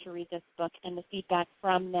want women to read this book, and the feedback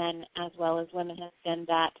from men as well as women has been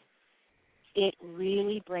that it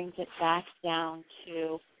really brings it back down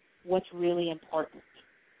to what's really important.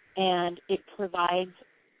 And it provides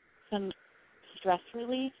some stress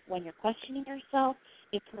relief when you're questioning yourself.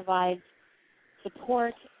 It provides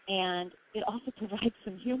support, and it also provides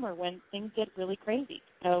some humor when things get really crazy.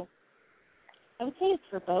 So I would say it's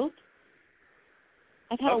for both.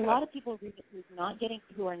 I've had a lot of people read it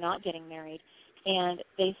who are not getting married, and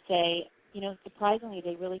they say, surprisingly,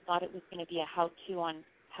 they really thought it was going to be a how-to on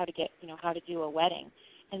how to do a wedding,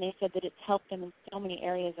 and they said that it's helped them in so many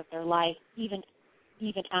areas of their life, even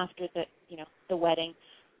after the wedding,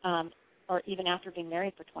 or even after being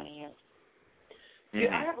married for 20 years.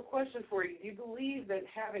 Yeah, I have a question for you. Do you believe that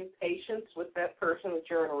having patience with that person that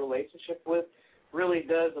you're in a relationship with really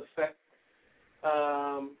does affect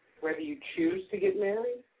whether you choose to get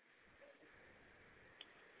married?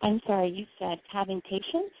 I'm sorry, you said having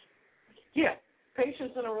patience? Yeah,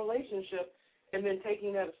 patience in a relationship, and then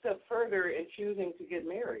taking that a step further and choosing to get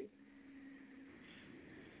married.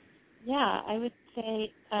 Yeah, I would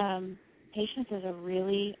say patience is a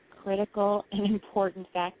really critical and important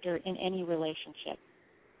factor in any relationship.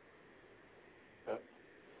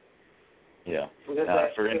 Yeah.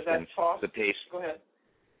 For instance, Go ahead.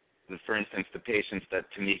 For instance, the patience that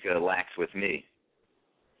Tamika lacks with me.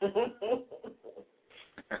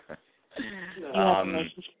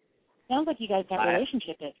 Sounds like you guys got a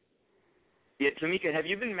relationship. Yeah, Tamika, have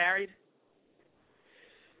you been married?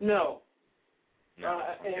 No.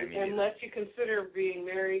 Okay, unless you consider being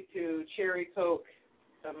married to Cherry Coke,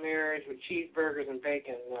 a marriage with cheeseburgers and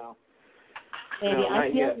bacon, no. Baby, no, I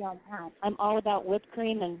feel yet. you on that. I'm all about whipped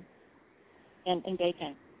cream and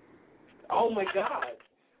bacon. Oh, my God.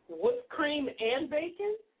 Whipped cream and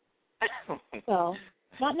bacon? So,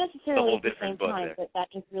 not necessarily at the same there. time, but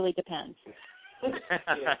that just really depends.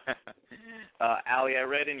 Allie, I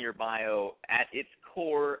read in your bio, at its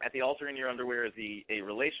core, At the Altar in Your Underwear is a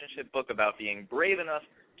relationship book about being brave enough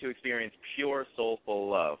to experience pure, soulful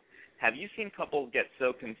love. Have you seen couples get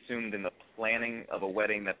so consumed in the planning of a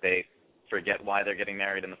wedding that they forget why they're getting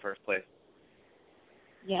married in the first place?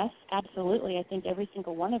 Yes, absolutely. I think every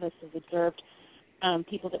single one of us has observed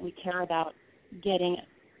people that we care about getting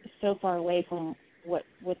so far away from what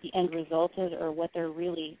the end result is or what they're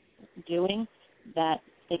really doing that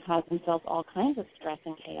they cause themselves all kinds of stress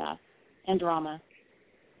and chaos and drama.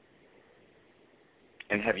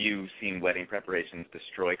 And have you seen wedding preparations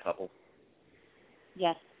destroy couples?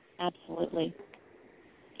 Yes, absolutely.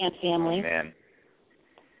 And families. Oh, man.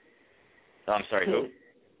 Oh, I'm sorry, who?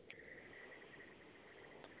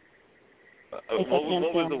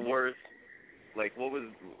 What was the worst? Like, what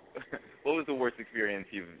was the worst experience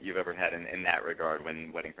you've ever had in that regard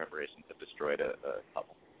when wedding preparations have destroyed a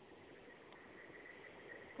couple?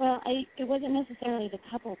 Well, it wasn't necessarily the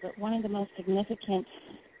couple, but one of the most significant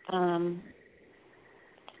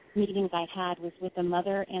meetings I had was with a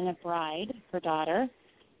mother and a bride, her daughter,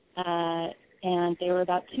 and they were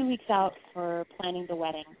about 2 weeks out for planning the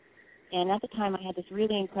wedding. And at the time, I had this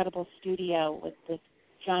really incredible studio with this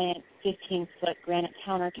giant 15-foot granite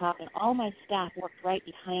countertop, and all my staff worked right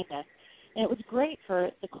behind us. And it was great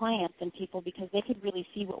for the clients and people because they could really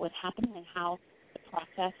see what was happening and how the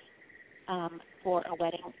process for a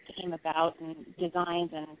wedding came about, and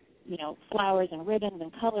designs and, flowers and ribbons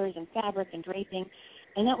and colors and fabric and draping,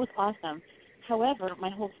 and that was awesome. However, my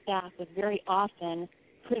whole staff was very often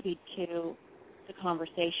privy to the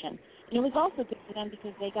conversation. And it was also good for them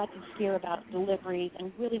because they got to hear about deliveries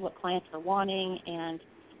and really what clients were wanting and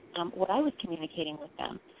what I was communicating with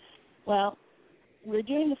them. Well, we're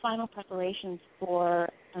doing the final preparations for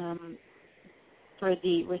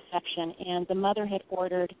the reception, and the mother had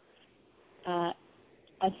ordered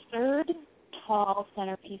a third tall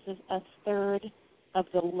centerpieces, a third of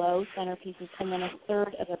the low centerpieces, and then a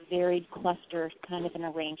third of a varied cluster kind of an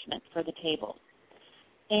arrangement for the table.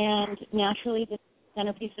 And naturally, the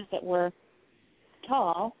centerpieces that were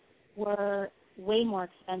tall were way more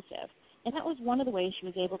expensive. And that was one of the ways she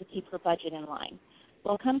was able to keep her budget in line.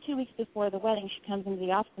 Well, come 2 weeks before the wedding, she comes into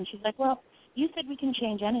the office and she's like, well, you said we can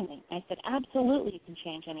change anything. I said, absolutely you can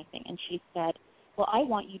change anything. And she said, well, I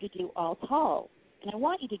want you to do all talls. And I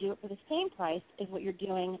want you to do it for the same price as what you're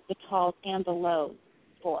doing the talls and the lows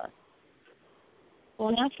for.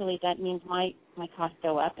 Well, naturally, that means my costs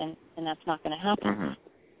go up, and that's not going to happen. Mm-hmm.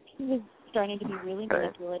 She was starting to be really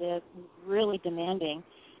manipulative, really demanding,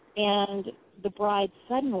 and the bride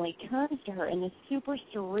suddenly turns to her in this super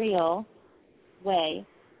surreal way,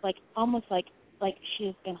 like almost like she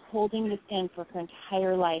has been holding this in for her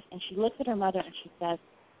entire life, and she looks at her mother and she says,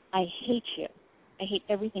 I hate you. I hate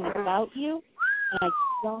everything about you, and I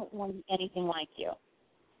don't want to be anything like you.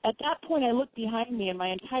 At that point, I looked behind me, and my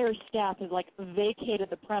entire staff has, vacated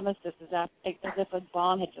the premises as if a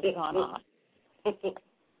bomb had just gone off.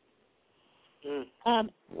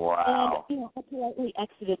 Wow. And, I politely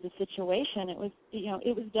exited the situation. It was,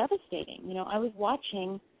 it was devastating. I was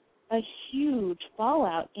watching a huge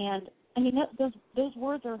fallout, and, those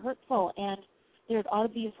words are hurtful, and there have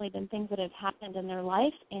obviously been things that have happened in their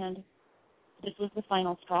life, and this was the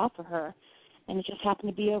final straw for her, and it just happened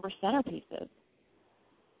to be over centerpieces.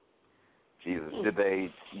 Jesus, did they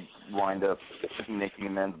wind up making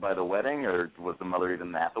amends by the wedding, or was the mother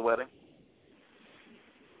even at the wedding?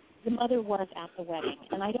 The mother was at the wedding,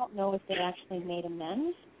 and I don't know if they actually made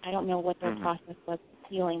amends. I don't know what their process was of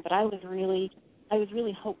healing, but I was really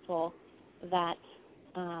hopeful that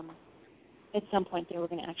at some point they were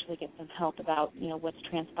going to actually get some help about what's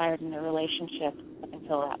transpired in their relationship up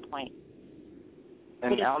until that point.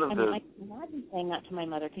 And I can imagine saying that to my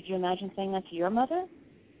mother. Could you imagine saying that to your mother?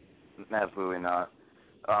 Absolutely not.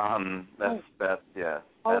 That's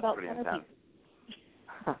pretty intense.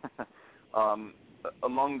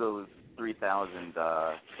 Among those 3,000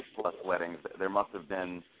 plus weddings, there must have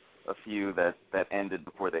been a few that ended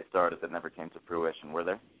before they started that never came to fruition. Were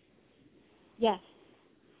there? Yes,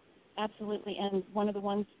 absolutely. And one of the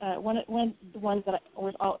ones that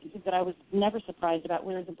I was never surprised about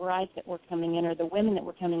were the brides that were coming in, or the women that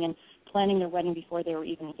were coming in, planning their wedding before they were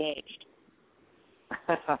even engaged.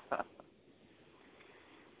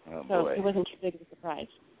 So it wasn't too big of a surprise.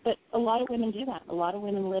 But a lot of women do that. A lot of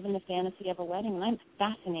women live in the fantasy of a wedding, and I'm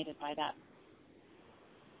fascinated by that.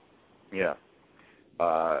 Yeah.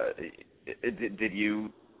 Did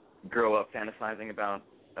you grow up fantasizing about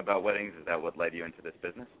weddings? Is that what led you into this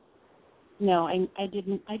business? No, I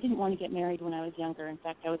didn't want to get married when I was younger. In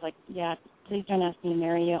fact, I was like, yeah, please don't ask me to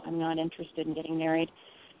marry you. I'm not interested in getting married.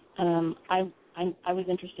 I was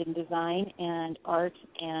interested in design and art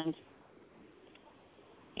and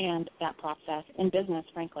that process, and business,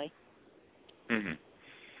 frankly. Mm-hmm.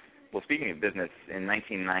 Well, speaking of business, in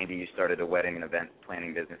 1990 you started a wedding and event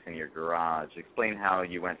planning business in your garage. Explain how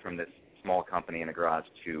you went from this small company in a garage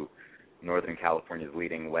to Northern California's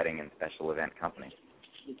leading wedding and special event company.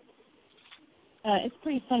 It's a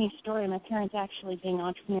pretty funny story. My parents, actually being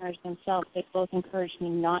entrepreneurs themselves, they both encouraged me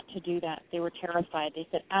not to do that. They were terrified. They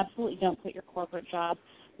said, absolutely don't quit your corporate job.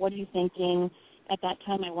 What are you thinking? At that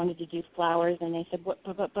time, I wanted to do flowers, and they said,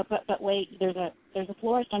 but wait, there's a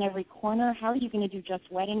florist on every corner. How are you going to do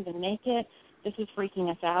just weddings and make it? This is freaking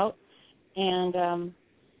us out. And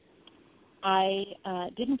I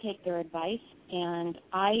didn't take their advice, and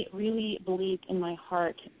I really believed in my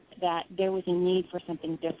heart that there was a need for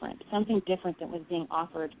something different that was being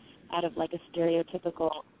offered out of like a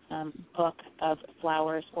stereotypical book of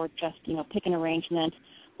flowers, or just, pick an arrangement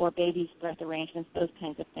or baby's breath arrangements, those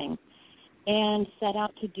kinds of things, and set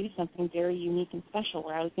out to do something very unique and special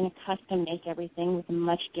where I was going to custom make everything with a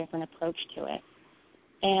much different approach to it.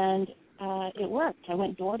 And it worked. I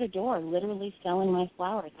went door to door, literally selling my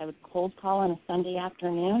flowers. I would cold call on a Sunday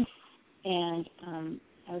afternoon, and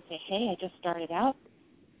I would say, hey, I just started out.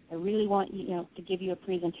 I really want to give you a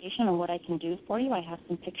presentation on what I can do for you. I have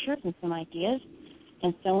some pictures and some ideas.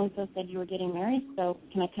 And so-and-so said you were getting married, so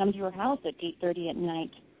can I come to your house at 8:30 at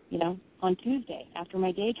night, on Tuesday after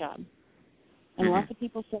my day job? And lots of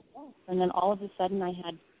people said yes. And then all of a sudden I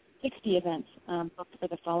had 60 events booked for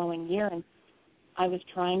the following year, and I was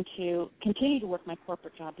trying to continue to work my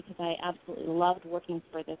corporate job because I absolutely loved working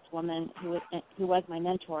for this woman who was my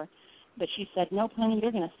mentor. But she said, nope, honey,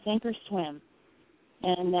 you're going to sink or swim.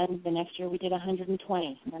 And then the next year we did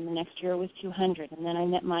 120, and then the next year was 200. And then I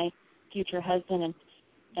met my future husband,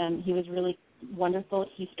 and he was really wonderful.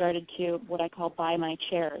 He started to what I call buy my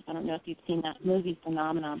chairs. I don't know if you've seen that movie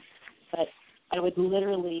Phenomenon, but I would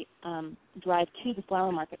literally drive to the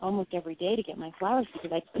flower market almost every day to get my flowers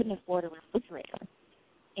because I couldn't afford a refrigerator.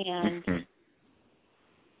 And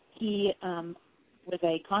he was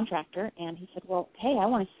a contractor, and he said, well, hey, I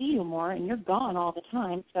want to see you more, and you're gone all the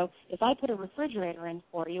time, so if I put a refrigerator in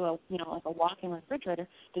for you, like a walk-in refrigerator,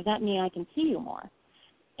 does that mean I can see you more?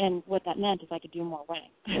 And what that meant is I could do more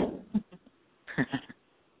weddings.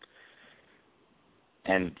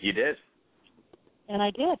 And you did. And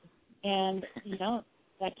I did. And,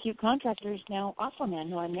 that cute contractor is now Aquaman,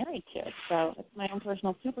 who I'm married to, so it's my own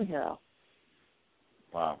personal superhero.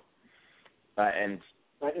 Wow. And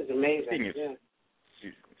that is amazing. Speaking of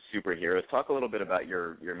superheroes, talk a little bit about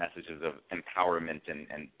your messages of empowerment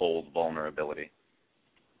and bold vulnerability.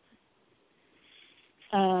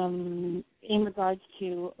 In regards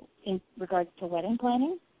to wedding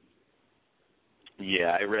planning?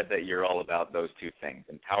 Yeah, I read that you're all about those two things,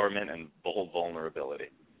 empowerment and bold vulnerability.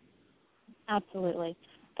 Absolutely.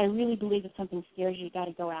 I really believe if something scares you, got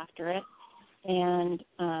to go after it. And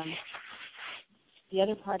the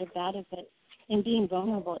other part of that is that in being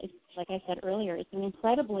vulnerable, it's, like I said earlier, it's an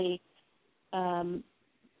incredibly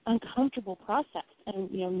uncomfortable process.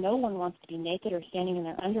 And, no one wants to be naked or standing in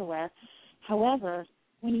their underwear. However,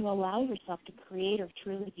 when you allow yourself to create or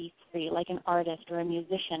truly be free, like an artist or a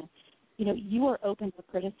musician, you are open for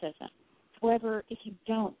criticism. However, if you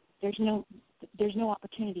don't, there's no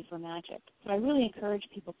opportunity for magic. So I really encourage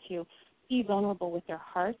people to be vulnerable with their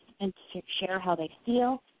hearts and to share how they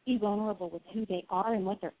feel, be vulnerable with who they are and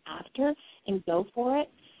what they're after, and go for it.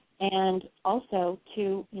 And also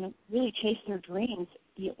to, really chase their dreams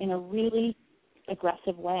in a really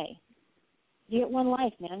aggressive way. You get one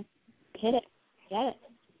life, man. Hit it. Get it.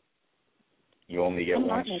 You only get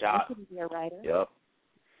one shot. I could be a writer. Yep.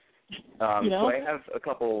 So I have a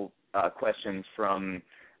couple questions from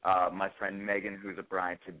my friend Megan, who's a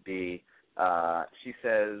bride-to-be. She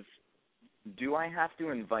says, do I have to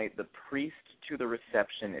invite the priest to the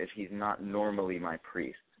reception if he's not normally my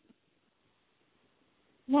priest?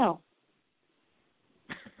 No.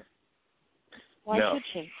 Why No. should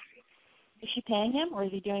she? Is she paying him, or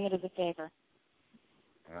is he doing it as a favor?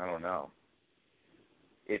 I don't know.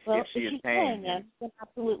 If she's paying him, then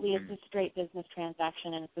absolutely it's a straight business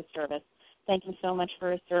transaction and it's a service. Thank him so much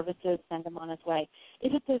for his services. Send him on his way.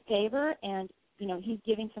 If it's a favor and, he's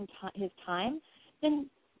giving his time, then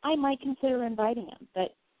I might consider inviting him.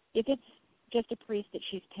 But if it's just a priest that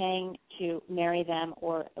she's paying to marry them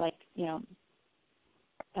or, a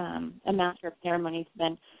master of ceremonies,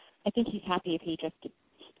 then I think he's happy if he just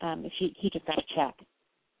got a check.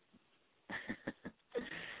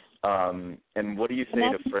 And what do you say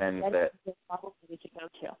to friends that probably we should go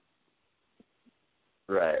to?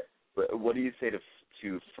 Right. But what do you say to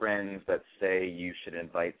friends that say you should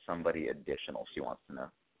invite somebody additional? She wants to know.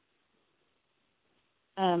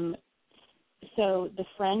 So the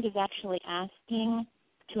friend is actually asking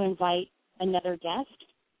to invite another guest?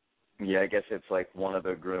 Yeah, I guess it's like one of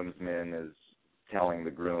the groomsmen is telling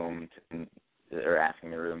the groom or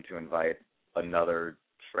asking the groom to invite another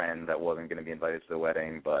friend that wasn't going to be invited to the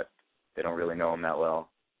wedding, but they don't really know him that well.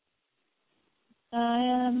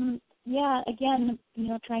 Yeah, again,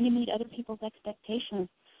 trying to meet other people's expectations.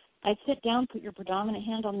 I'd sit down, put your predominant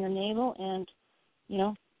hand on your navel, and,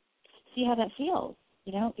 see how that feels.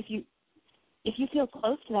 If you feel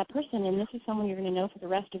close to that person and this is someone you're going to know for the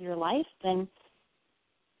rest of your life, then,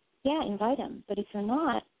 yeah, invite them. But if you're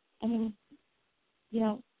not,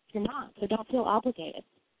 you're not, so don't feel obligated.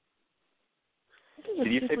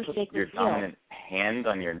 Did you say put your dominant hand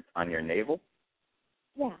on your navel?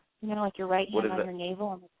 Yeah, like your right hand on your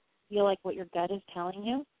navel and feel like what your gut is telling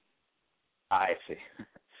you. I see.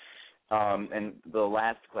 And the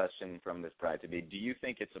last question from this bride-to-be, do you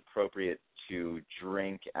think it's appropriate to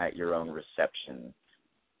drink at your own reception?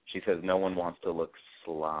 She says no one wants to look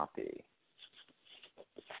sloppy.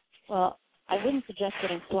 Well, I wouldn't suggest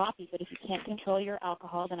getting sloppy, but if you can't control your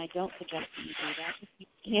alcohol, then I don't suggest that you do that. If you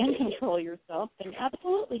can control yourself, then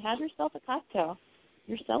absolutely have yourself a cocktail.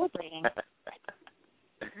 You're celebrating.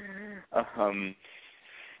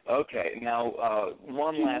 Okay, now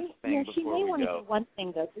one last thing before we go. She may want to do one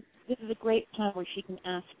thing, though. This is a great time where she can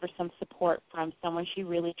ask for some support from someone she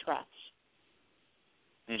really trusts.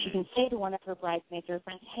 Mm-hmm. She can say to one of her bridesmaids or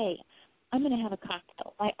friends, hey, I'm going to have a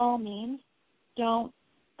cocktail. By all means, don't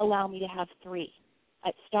allow me to have 3.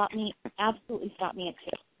 Absolutely stop me at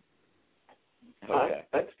 2. Okay.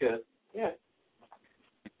 That's good. Yeah.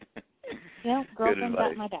 Girlfriend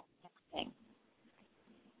got my back. Thing.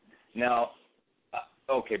 Now,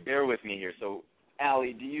 okay, bear with me here. So,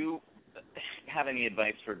 Allie, do you have any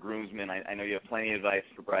advice for groomsmen? I know you have plenty of advice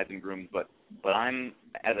for brides and grooms, but I'm,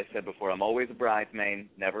 as I said before, I'm always a bridesmaid,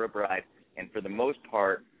 never a bride, and for the most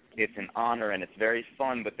part, it's an honor and it's very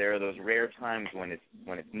fun, but there are those rare times when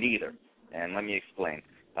it's neither. And let me explain.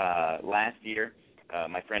 Last year,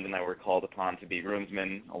 my friend and I were called upon to be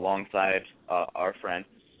groomsmen alongside our friend,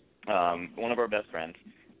 one of our best friends.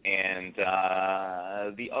 And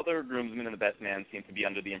the other groomsmen and the best man seemed to be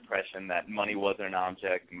under the impression that money wasn't an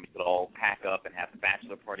object and we could all pack up and have a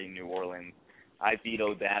bachelor party in New Orleans. I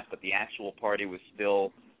vetoed that, but the actual party was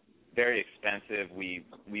still very expensive. We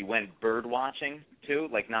went bird watching too,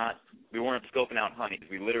 we weren't scoping out honeys.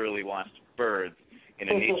 We literally watched birds in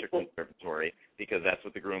a nature conservatory because that's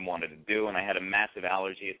what the groom wanted to do. And I had a massive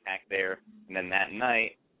allergy attack there. And then that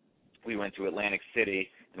night we went to Atlantic City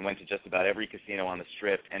and went to just about every casino on the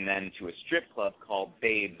Strip, and then to a strip club called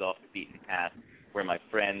Babes off the beaten path, where my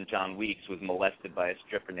friend John Weeks was molested by a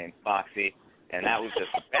stripper named Foxy, and that was just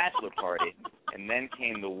a bachelor party. And then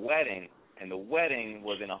came the wedding, and the wedding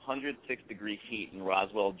was in 106-degree heat in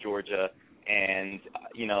Roswell, Georgia, and,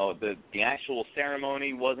 the actual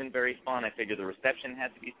ceremony wasn't very fun. I figured the reception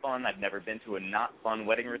had to be fun. I've never been to a not-fun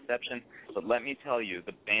wedding reception, but let me tell you,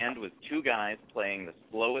 the band was 2 guys playing the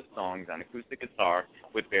slowest songs on acoustic guitar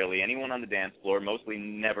with barely anyone on the dance floor, mostly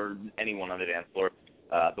never anyone on the dance floor.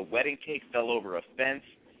 The wedding cake fell over a fence.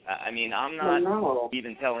 I'm not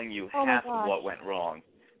even telling you half of what went wrong,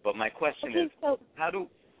 but my question is, how do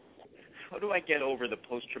I get over the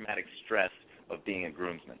post-traumatic stress of being a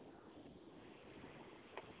groomsman?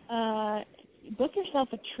 Book yourself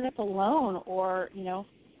a trip alone, or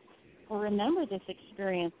remember this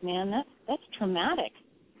experience, man. That's traumatic.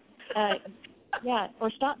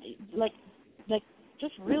 Or stop,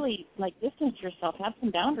 just really distance yourself. Have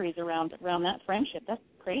some boundaries around that friendship. That's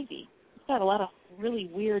crazy. It's got a lot of really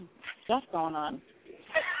weird stuff going on.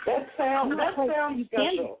 That sounds you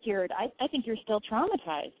can be cured. I think you're still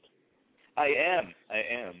traumatized. I am.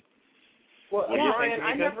 Well, Ryan,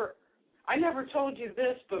 I never told you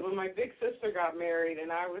this, but when my big sister got married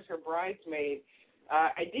and I was her bridesmaid,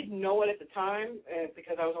 I didn't know it at the time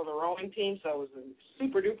because I was on the rowing team, so I was in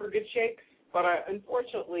super-duper good shape, but I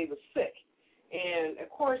unfortunately was sick. And, of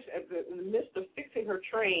course, in the midst of fixing her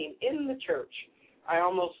train in the church, I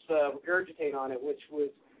almost regurgitated on it, which was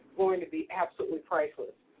going to be absolutely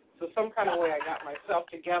priceless. So some kind of way I got myself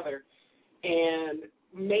together and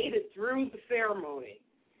made it through the ceremony,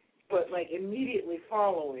 but, immediately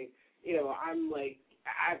following, I'm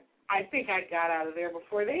I think I got out of there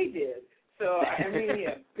before they did. So,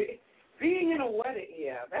 being in a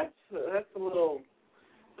wedding, that's a little.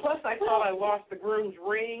 Plus, I thought I lost the groom's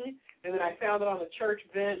ring, and then I found it on the church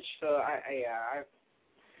bench. So,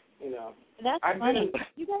 That's funny.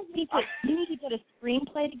 You guys need to get a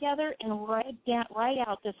screenplay together and write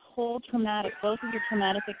out this whole both of your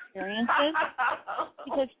traumatic experiences,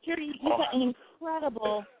 because here you've got an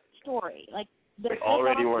incredible story.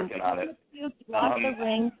 Already working on it. You lost the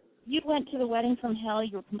ring. You went to the wedding from hell.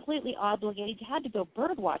 You were completely obligated. You had to go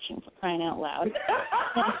bird watching, for crying out loud.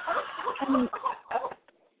 Right?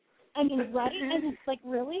 And it's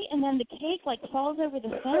really? And then the cake falls over the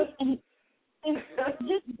fence, and And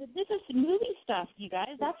this is movie stuff, you guys.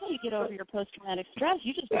 That's how you get over your post-traumatic stress.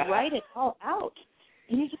 You just write it all out,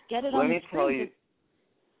 and you just get it on the screen.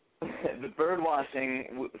 Let me tell you, the bird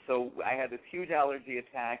watching, so I had this huge allergy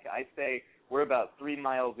attack. I say we're about 3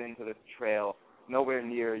 miles into this trail, nowhere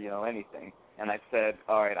near, anything. And I said,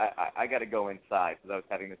 all right, I got to go inside because I was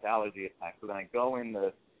having this allergy attack. So then I go in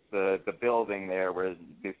the building there where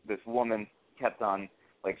this woman kept on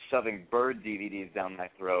shoving bird DVDs down my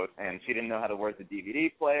throat, and she didn't know how to work the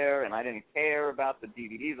DVD player, and I didn't care about the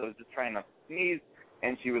DVDs. I was just trying not to sneeze,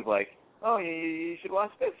 and she was like, oh, you should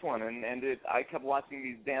watch this one. And I kept watching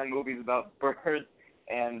these damn movies about birds,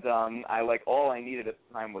 and all I needed at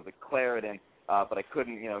the time was a Claritin, but I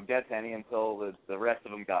couldn't, get to any until the rest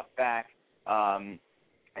of them got back. And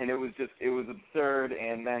it was absurd,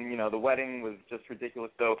 and then, the wedding was just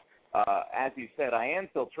ridiculous. So, as you said, I am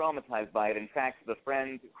still traumatized by it. In fact, the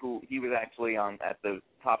friend who he was actually on at the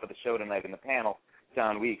top of the show tonight in the panel,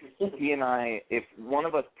 John Weeks, he and I, if one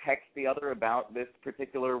of us texts the other about this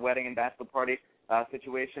particular wedding and bachelor party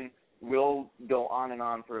situation, we'll go on and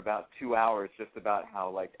on for about 2 hours just about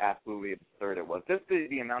how, absolutely absurd it was. Just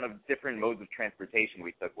the amount of different modes of transportation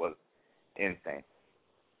we took was insane.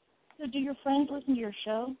 So do your friends listen to your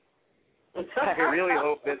show? I really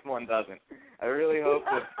hope this one doesn't. I really hope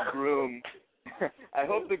the groom I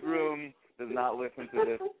hope the groom does not listen to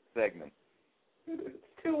this segment. It's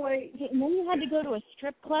too late. Okay, and then you had to go to a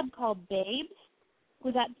strip club called Babes?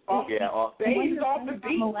 Was that Babes off the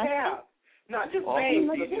beaten path. Not just Babes,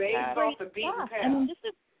 but Babes off the beaten path. I mean, this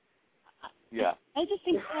is I just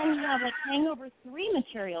think you have Hangover 3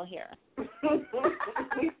 material here.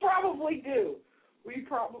 We probably do.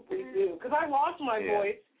 Because I lost my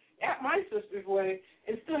voice at my sister's wedding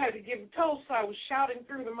and still had to give a toast, so I was shouting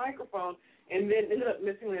through the microphone and then ended up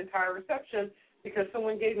missing the entire reception because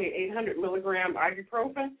someone gave me 800 milligram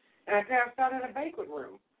ibuprofen and I passed out in a banquet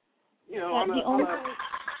room. The only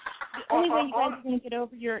way you guys are going to get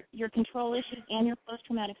over your control issues and your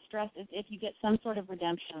post-traumatic stress is if you get some sort of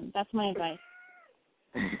redemption. That's my advice.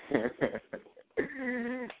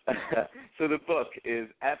 So the book is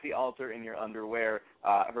At the Altar in Your Underwear.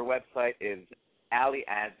 Her website is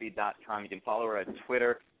AllieAsby.com. You can follow her on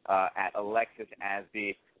Twitter at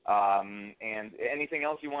AlexisAsby. And anything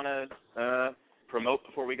else you want to promote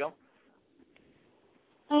before we go?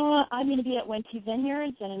 I'm going to be at Wenty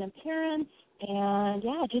Vineyards in an appearance. And,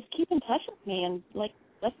 just keep in touch with me and,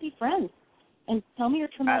 let's be friends. And tell me your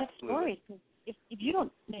traumatic stories. If you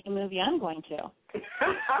don't make a movie, I'm going to.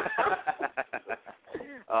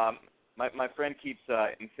 My friend keeps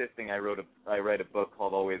insisting I write a book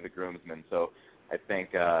called Always a Groomsman, so I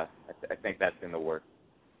think that's in the works.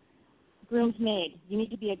 Groomsmaid. You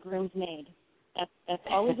need to be a groomsmaid. That's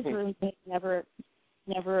always a groomsmaid, never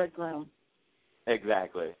a groom.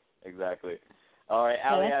 Exactly. All right,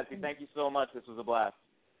 Allie Asby, thank you so much. This was a blast.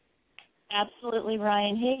 Absolutely,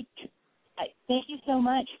 Ryan. Hey, thank you so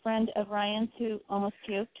much, friend of Ryan's who almost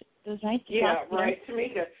puked. It was nice to talk to you. Yeah, right,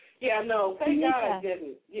 Tamika. Yeah, no, thank God I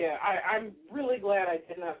didn't. Yeah, I'm really glad I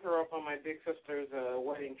did not throw up on my big sister's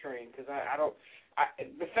wedding train because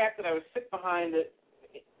the fact that I was sick behind it,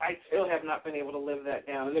 I still have not been able to live that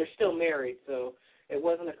down. And they're still married, so it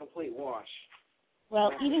wasn't a complete wash.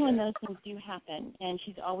 Well, even when those things do happen, and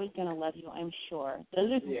she's always going to love you, I'm sure.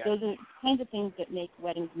 Those are kinds of things that make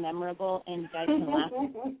weddings memorable, and you guys can laugh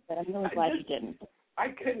at them, but I'm really glad you didn't. I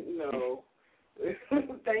couldn't know.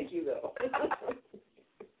 Thank you, though.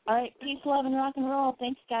 All right, peace, love, and rock and roll.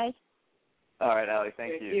 Thanks, guys. All right, Allie,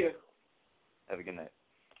 thank you. Have a good night.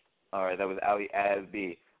 All right, that was Allie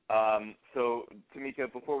Asby. So, Tamika,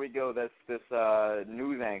 before we go, that's this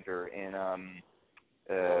news anchor in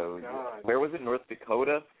where was it? North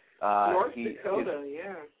Dakota. Dakota,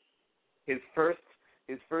 yeah. His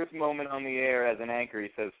first moment on the air as an anchor, he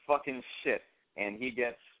says "fucking shit," and he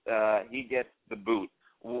gets the boot.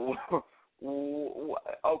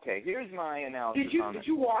 Okay, here's my analysis. Did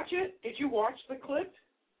you watch it? Did you watch the clip?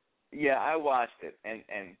 Yeah, I watched it,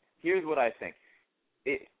 and here's what I think.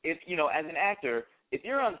 If as an actor, if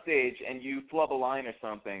you're on stage and you flub a line or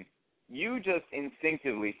something, you just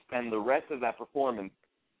instinctively spend the rest of that performance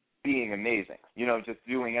being amazing, just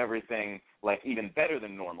doing everything even better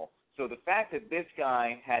than normal. So the fact that this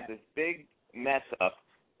guy had this big mess up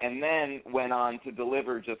and then went on to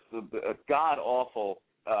deliver just a god-awful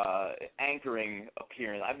anchoring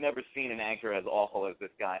appearance. I've never seen an anchor as awful as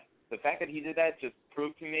this guy. The fact that he did that just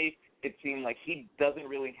proved to me it seemed like he doesn't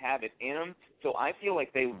really have it in him. So I feel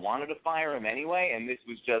like they wanted to fire him anyway, and this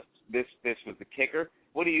was the kicker.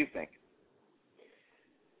 What do you think?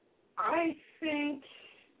 I think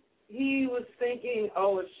he was thinking,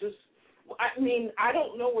 it's just I mean, I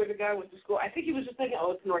don't know where the guy went to school. I think he was just thinking,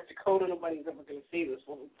 oh, it's North Dakota. Nobody's ever going to see this.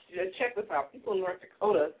 Well, check this out. People in North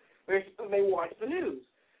Dakota, they watch the news.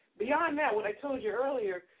 Beyond that, what I told you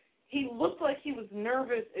earlier, he looked like he was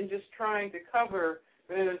nervous and just trying to cover.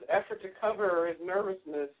 In his effort to cover his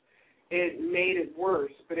nervousness, it made it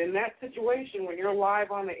worse. But in that situation, when you're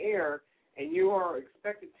live on the air and you are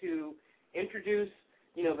expected to introduce,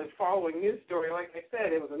 the following news story, like I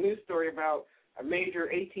said, it was a news story about a major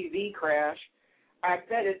ATV crash. I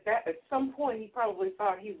bet at some point he probably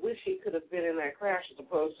thought he wished he could have been in that crash as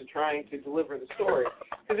opposed to trying to deliver the story,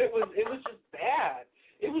 because it was just bad.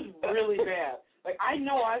 It was really bad. Like, I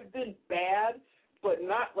know I've been bad, but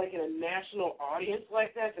not like in a national audience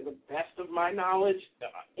like that, to the best of my knowledge,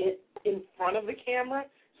 in front of the camera,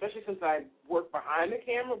 especially since I work behind the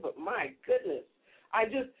camera. But my goodness,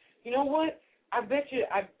 you know what? I bet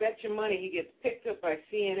you money he gets picked up by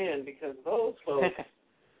CNN, because those folks,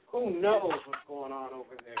 who knows what's going on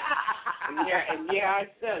over there? And I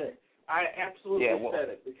said it. I absolutely said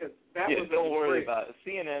it, because that was. Don't worry about it.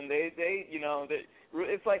 CNN. They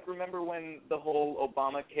it's like, remember when the whole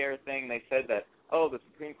Obamacare thing? They said that, oh, the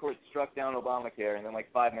Supreme Court struck down Obamacare, and then like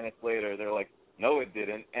 5 minutes later, they're like, no, it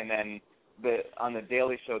didn't. And then on the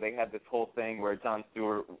Daily Show, they had this whole thing where Jon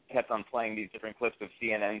Stewart kept on playing these different clips of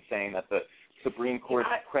CNN saying that the Supreme Court's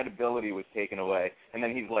credibility was taken away, and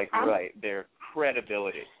then he's like, right, their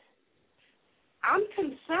credibility. I'm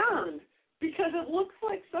concerned, because it looks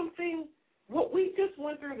like something, what we just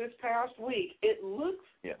went through this past week, it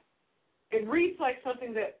reads like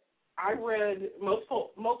something that I read, most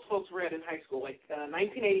folks read in high school, like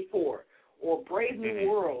 1984, or Brave New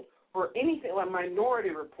World, or anything like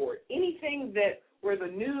Minority Report, anything that where the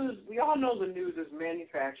news, we all know the news is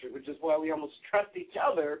manufactured, which is why we almost trust each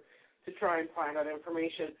other to try and find out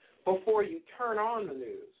information before you turn on the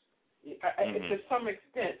news, to some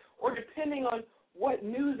extent, or depending on what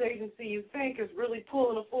news agency you think is really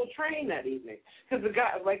pulling a full train that evening. Because the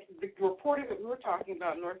guy, like the reporter that we were talking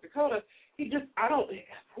about in North Dakota, I don't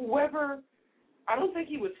think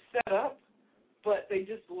he was set up, but they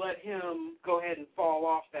just let him go ahead and fall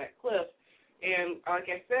off that cliff. And like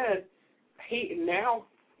I said, now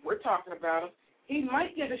we're talking about him, he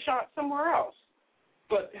might get a shot somewhere else.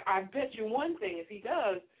 But I bet you one thing, if he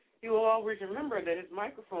does, he will always remember that his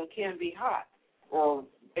microphone can be hot, or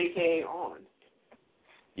AKA on.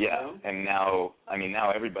 Yeah, and now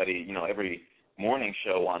everybody, every morning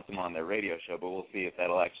show wants him on their radio show, but we'll see if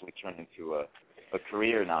that'll actually turn into a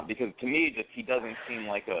career now. Because to me, he doesn't seem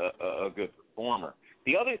like a good performer.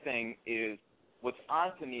 The other thing is, what's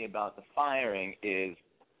odd to me about the firing is,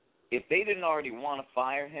 if they didn't already want to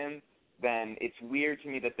fire him, then it's weird to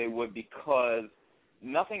me that they would, because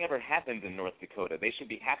nothing ever happens in North Dakota. They should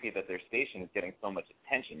be happy that their station is getting so much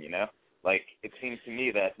attention, Like, it seems to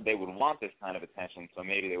me that they would want this kind of attention, so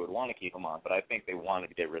maybe they would want to keep him on, but I think they wanted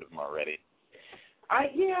to get rid of him already.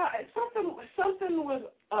 Something was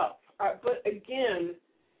up. But again,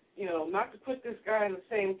 not to put this guy in the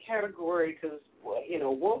same category, because,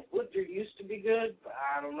 Wolf Blitzer used to be good, but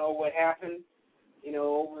I don't know what happened,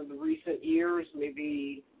 over the recent years.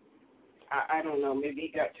 Maybe, I don't know, maybe he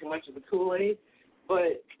got too much of the Kool-Aid.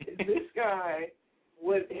 But this guy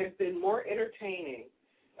would have been more entertaining.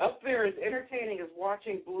 Up there as entertaining as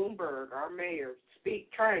watching Bloomberg, our mayor,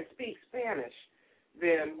 try and speak Spanish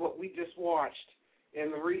than what we just watched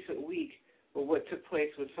in the recent week, or what took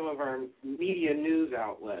place with some of our media news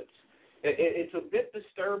outlets. It's a bit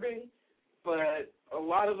disturbing, but a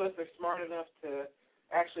lot of us are smart enough to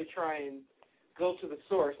actually try and go to the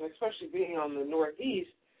source, and especially being on the Northeast,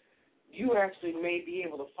 you actually may be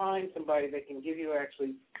able to find somebody that can give you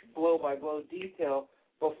actually blow-by-blow detail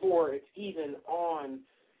before it's even on,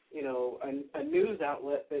 a news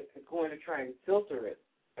outlet that's going to try and filter it.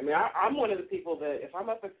 I mean, I'm one of the people that if I'm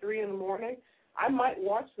up at 3 in the morning, I might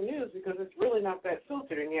watch the news because it's really not that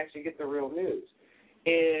filtered and you actually get the real news.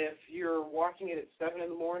 If you're watching it at 7 in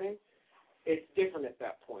the morning, it's different at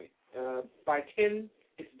that point. By 10,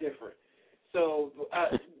 it's different. So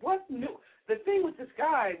what's new? The thing with this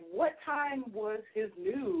guy, what time was his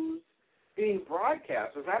news being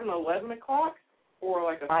broadcast? Was that an 11 o'clock or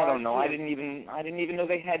like a 5 I don't know. p.m.? I didn't even know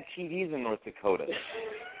they had TVs in North Dakota.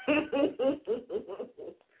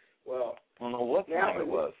 Well, I don't know what time it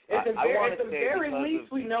was. At the very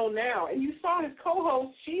least, we know now. And you saw his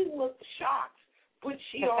co-host. She looked shocked, but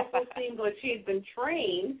she also seemed like she had been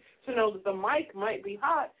trained to know that the mic might be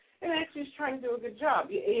hot and actually was trying to do a good job.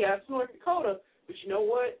 Yeah, it's North Dakota, but you know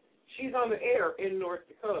what? She's on the air in North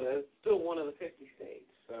Dakota. It's still one of the 50 states.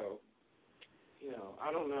 So,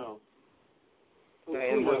 I don't know.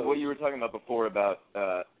 And what you were talking about before about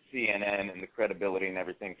CNN and the credibility and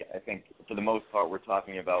everything, I think for the most part we're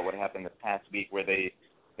talking about what happened this past week where they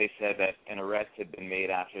said that an arrest had been made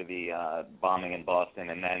after the bombing in Boston,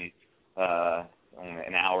 and then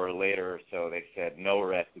an hour later or so they said no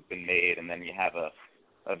arrest has been made, and then you have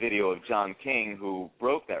a video of John King, who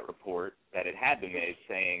broke that report that it had been made,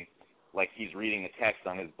 saying, like, he's reading a text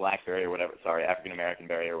on his BlackBerry or whatever, African-American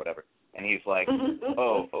Berry or whatever, and he's like,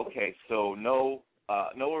 oh, okay, so no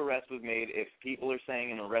arrest was made. If people are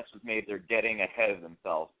saying an arrest was made, they're getting ahead of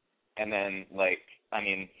themselves. And then, like, I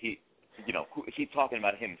mean, he's talking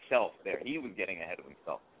about himself there. He was getting ahead of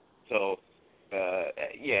himself. So,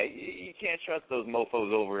 yeah, you can't trust those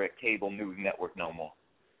mofos over at Cable News Network no more.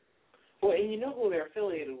 Well, and you know who they're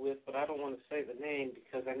affiliated with, but I don't want to say the name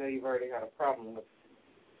because I know you've already got a problem with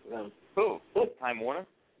them. Who? Time Warner?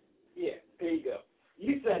 Yeah, there you go.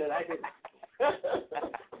 You said it, I didn't.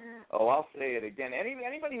 Oh, I'll say it again.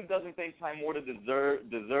 Anybody who doesn't think Time Warner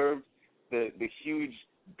deserved the huge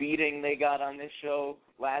beating they got on this show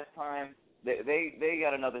last time, they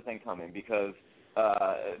got another thing coming, because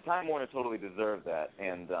Time Warner totally deserved that,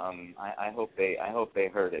 and I hope they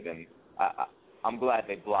heard it, and I'm glad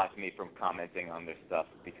they blocked me from commenting on their stuff,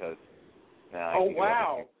 because oh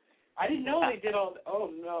wow, I didn't know they did all. Oh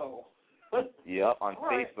no. Yep, on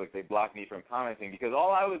Facebook they blocked me from commenting, because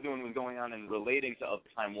all I was doing was going on and relating to other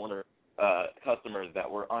Time Warner customers that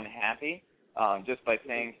were unhappy, just by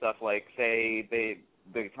saying stuff like, say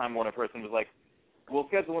the Time Warner person was like, we'll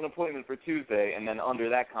schedule an appointment for Tuesday, and then under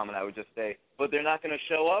that comment I would just say, but they're not going to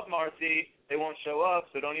show up, Marcy. They won't show up,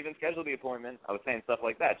 so don't even schedule the appointment. I was saying stuff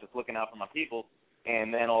like that, just looking out for my people,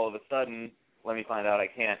 and then all of a sudden, let me find out I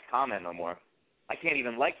can't comment no more. I can't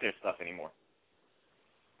even like their stuff anymore.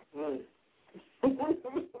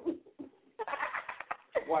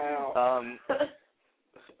 Wow.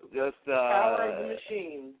 Just power of the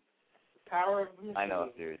machine. Power of the machine. I know,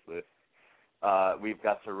 seriously. We've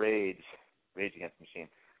got to rage against the machine.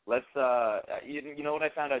 Let's you know what I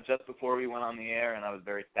found out just before we went on the air, and I was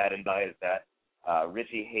very saddened by it, is that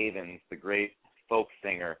Richie Havens, the great folk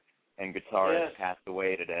singer and guitarist, passed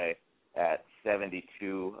away today at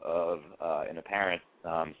 72 of an apparent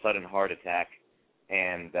sudden heart attack.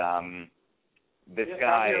 And this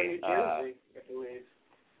guy, out here in New Jersey, I believe.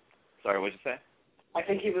 Sorry, what'd you say? I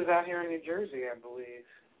think he was out here in New Jersey, I believe.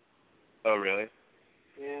 Oh, really?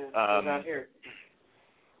 Yeah, he was out here.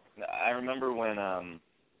 I remember when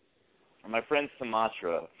my friend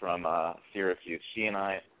Sumatra from Syracuse, she and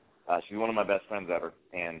I, she's one of my best friends ever,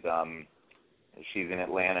 and she's in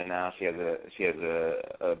Atlanta now. She has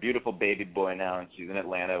a beautiful baby boy now, and she's in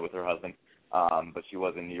Atlanta with her husband. But she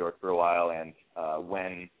was in New York for a while, and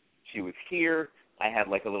when she was here, I had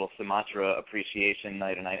like a little Sumatra appreciation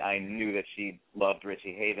night, and I knew that she loved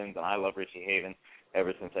Richie Havens, and I love Richie Havens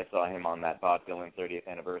ever since I saw him on that Bob Dylan 30th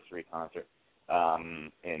anniversary concert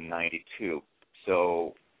in '92.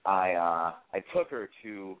 So I took her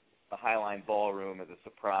to the Highline Ballroom as a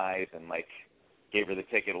surprise, and like gave her the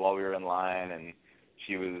ticket while we were in line, and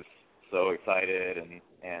she was so excited,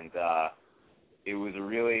 and it was a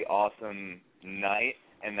really awesome night.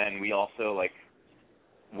 And then we also like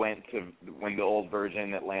went to when the old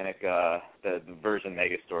Virgin Atlantic, the Virgin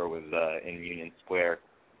Megastore was in Union Square.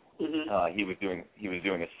 Mm-hmm. He was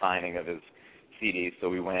doing a signing of his CDs, so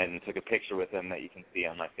we went and took a picture with him that you can see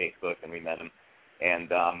on my Facebook, and we met him.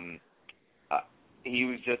 And he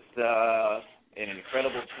was just an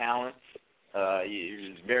incredible talent.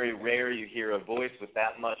 It's very rare you hear a voice with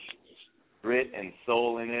that much grit and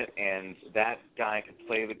soul in it, and that guy could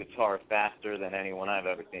play the guitar faster than anyone I've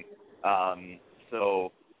ever seen.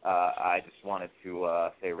 So I just wanted to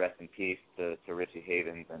say rest in peace to Richie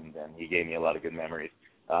Havens, and he gave me a lot of good memories.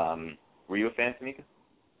 Were you a fan, Tamika?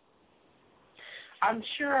 I'm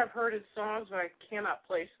sure I've heard his songs, but I cannot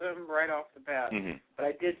place them right off the bat. Mm-hmm. But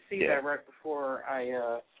I did see that right before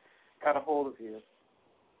I got a hold of you.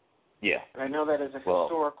 Yeah. And I know that is a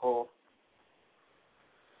historical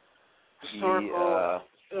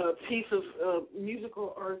piece of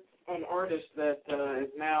musical art, an artist that is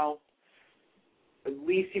now, at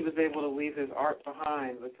least he was able to leave his art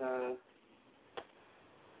behind with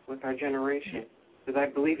our generation. Because I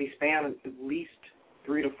believe he spanned at least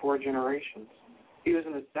 3 to 4 generations. He was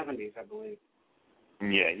in the 70s, I believe.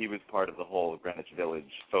 Yeah, he was part of the whole Greenwich Village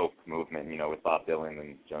folk movement, you know, with Bob Dylan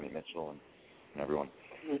and Joni Mitchell and everyone.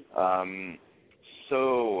 Mm-hmm.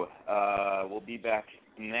 So we'll be back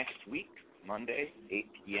next week, Monday, 8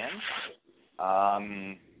 p.m. I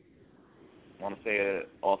want to say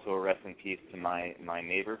also a rest in peace to my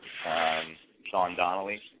neighbor, Sean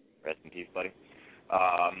Donnelly. Rest in peace, buddy.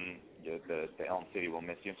 The Elm City will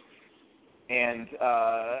miss you. And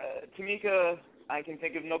Tamika, I can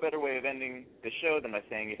think of no better way of ending the show than by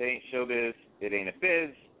saying it ain't showbiz, it ain't a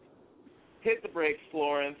biz. Hit the brakes,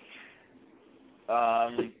 Florence.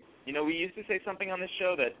 We used to say something on this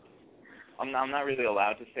show that I'm not really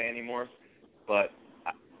allowed to say anymore, but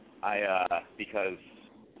I because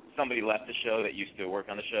somebody left the show that used to work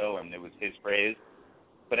on the show, and it was his phrase.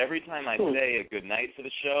 But every time I say a good night for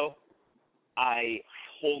the show, I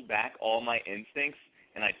hold back all my instincts,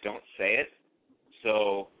 and I don't say it.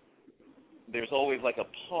 So there's always like a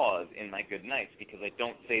pause in my good nights because I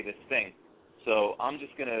don't say this thing. So I'm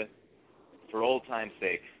just going to, for old time's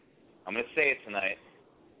sake, I'm going to say it tonight,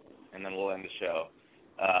 and then we'll end the show.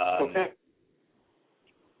 Okay.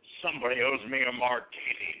 Somebody owes me a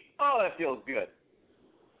martini. Oh, that feels good.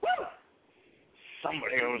 Woo!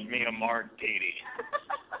 Somebody owes me a martini.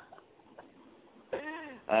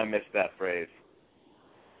 I missed that phrase.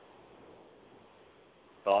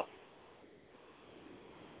 Thoughts?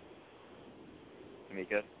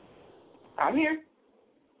 Tamika? I'm here.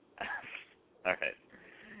 All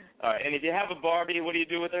right. And if you have a Barbie, what do you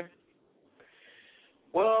do with her?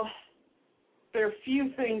 Well, there are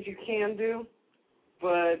few things you can do,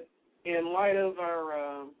 but in light of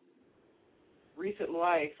our recent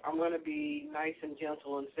life, I'm going to be nice and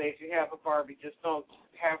gentle and say, if you have a Barbie, just don't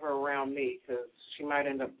have her around me because she might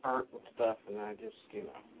end up burnt with stuff, and I just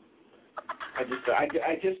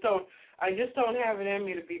don't have it in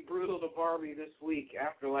me to be brutal to Barbie this week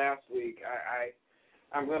after last week.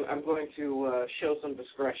 I'm going to show some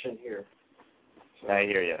discretion here. So, I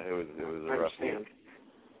hear you. It was a rough week.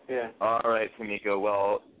 Yeah. All right, Tamika.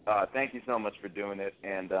 Well, thank you so much for doing it,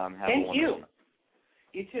 and have a wonderful night.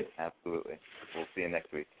 You too. Absolutely. We'll see you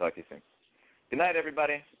next week. Talk to you soon. Good night,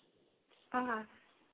 everybody. Bye.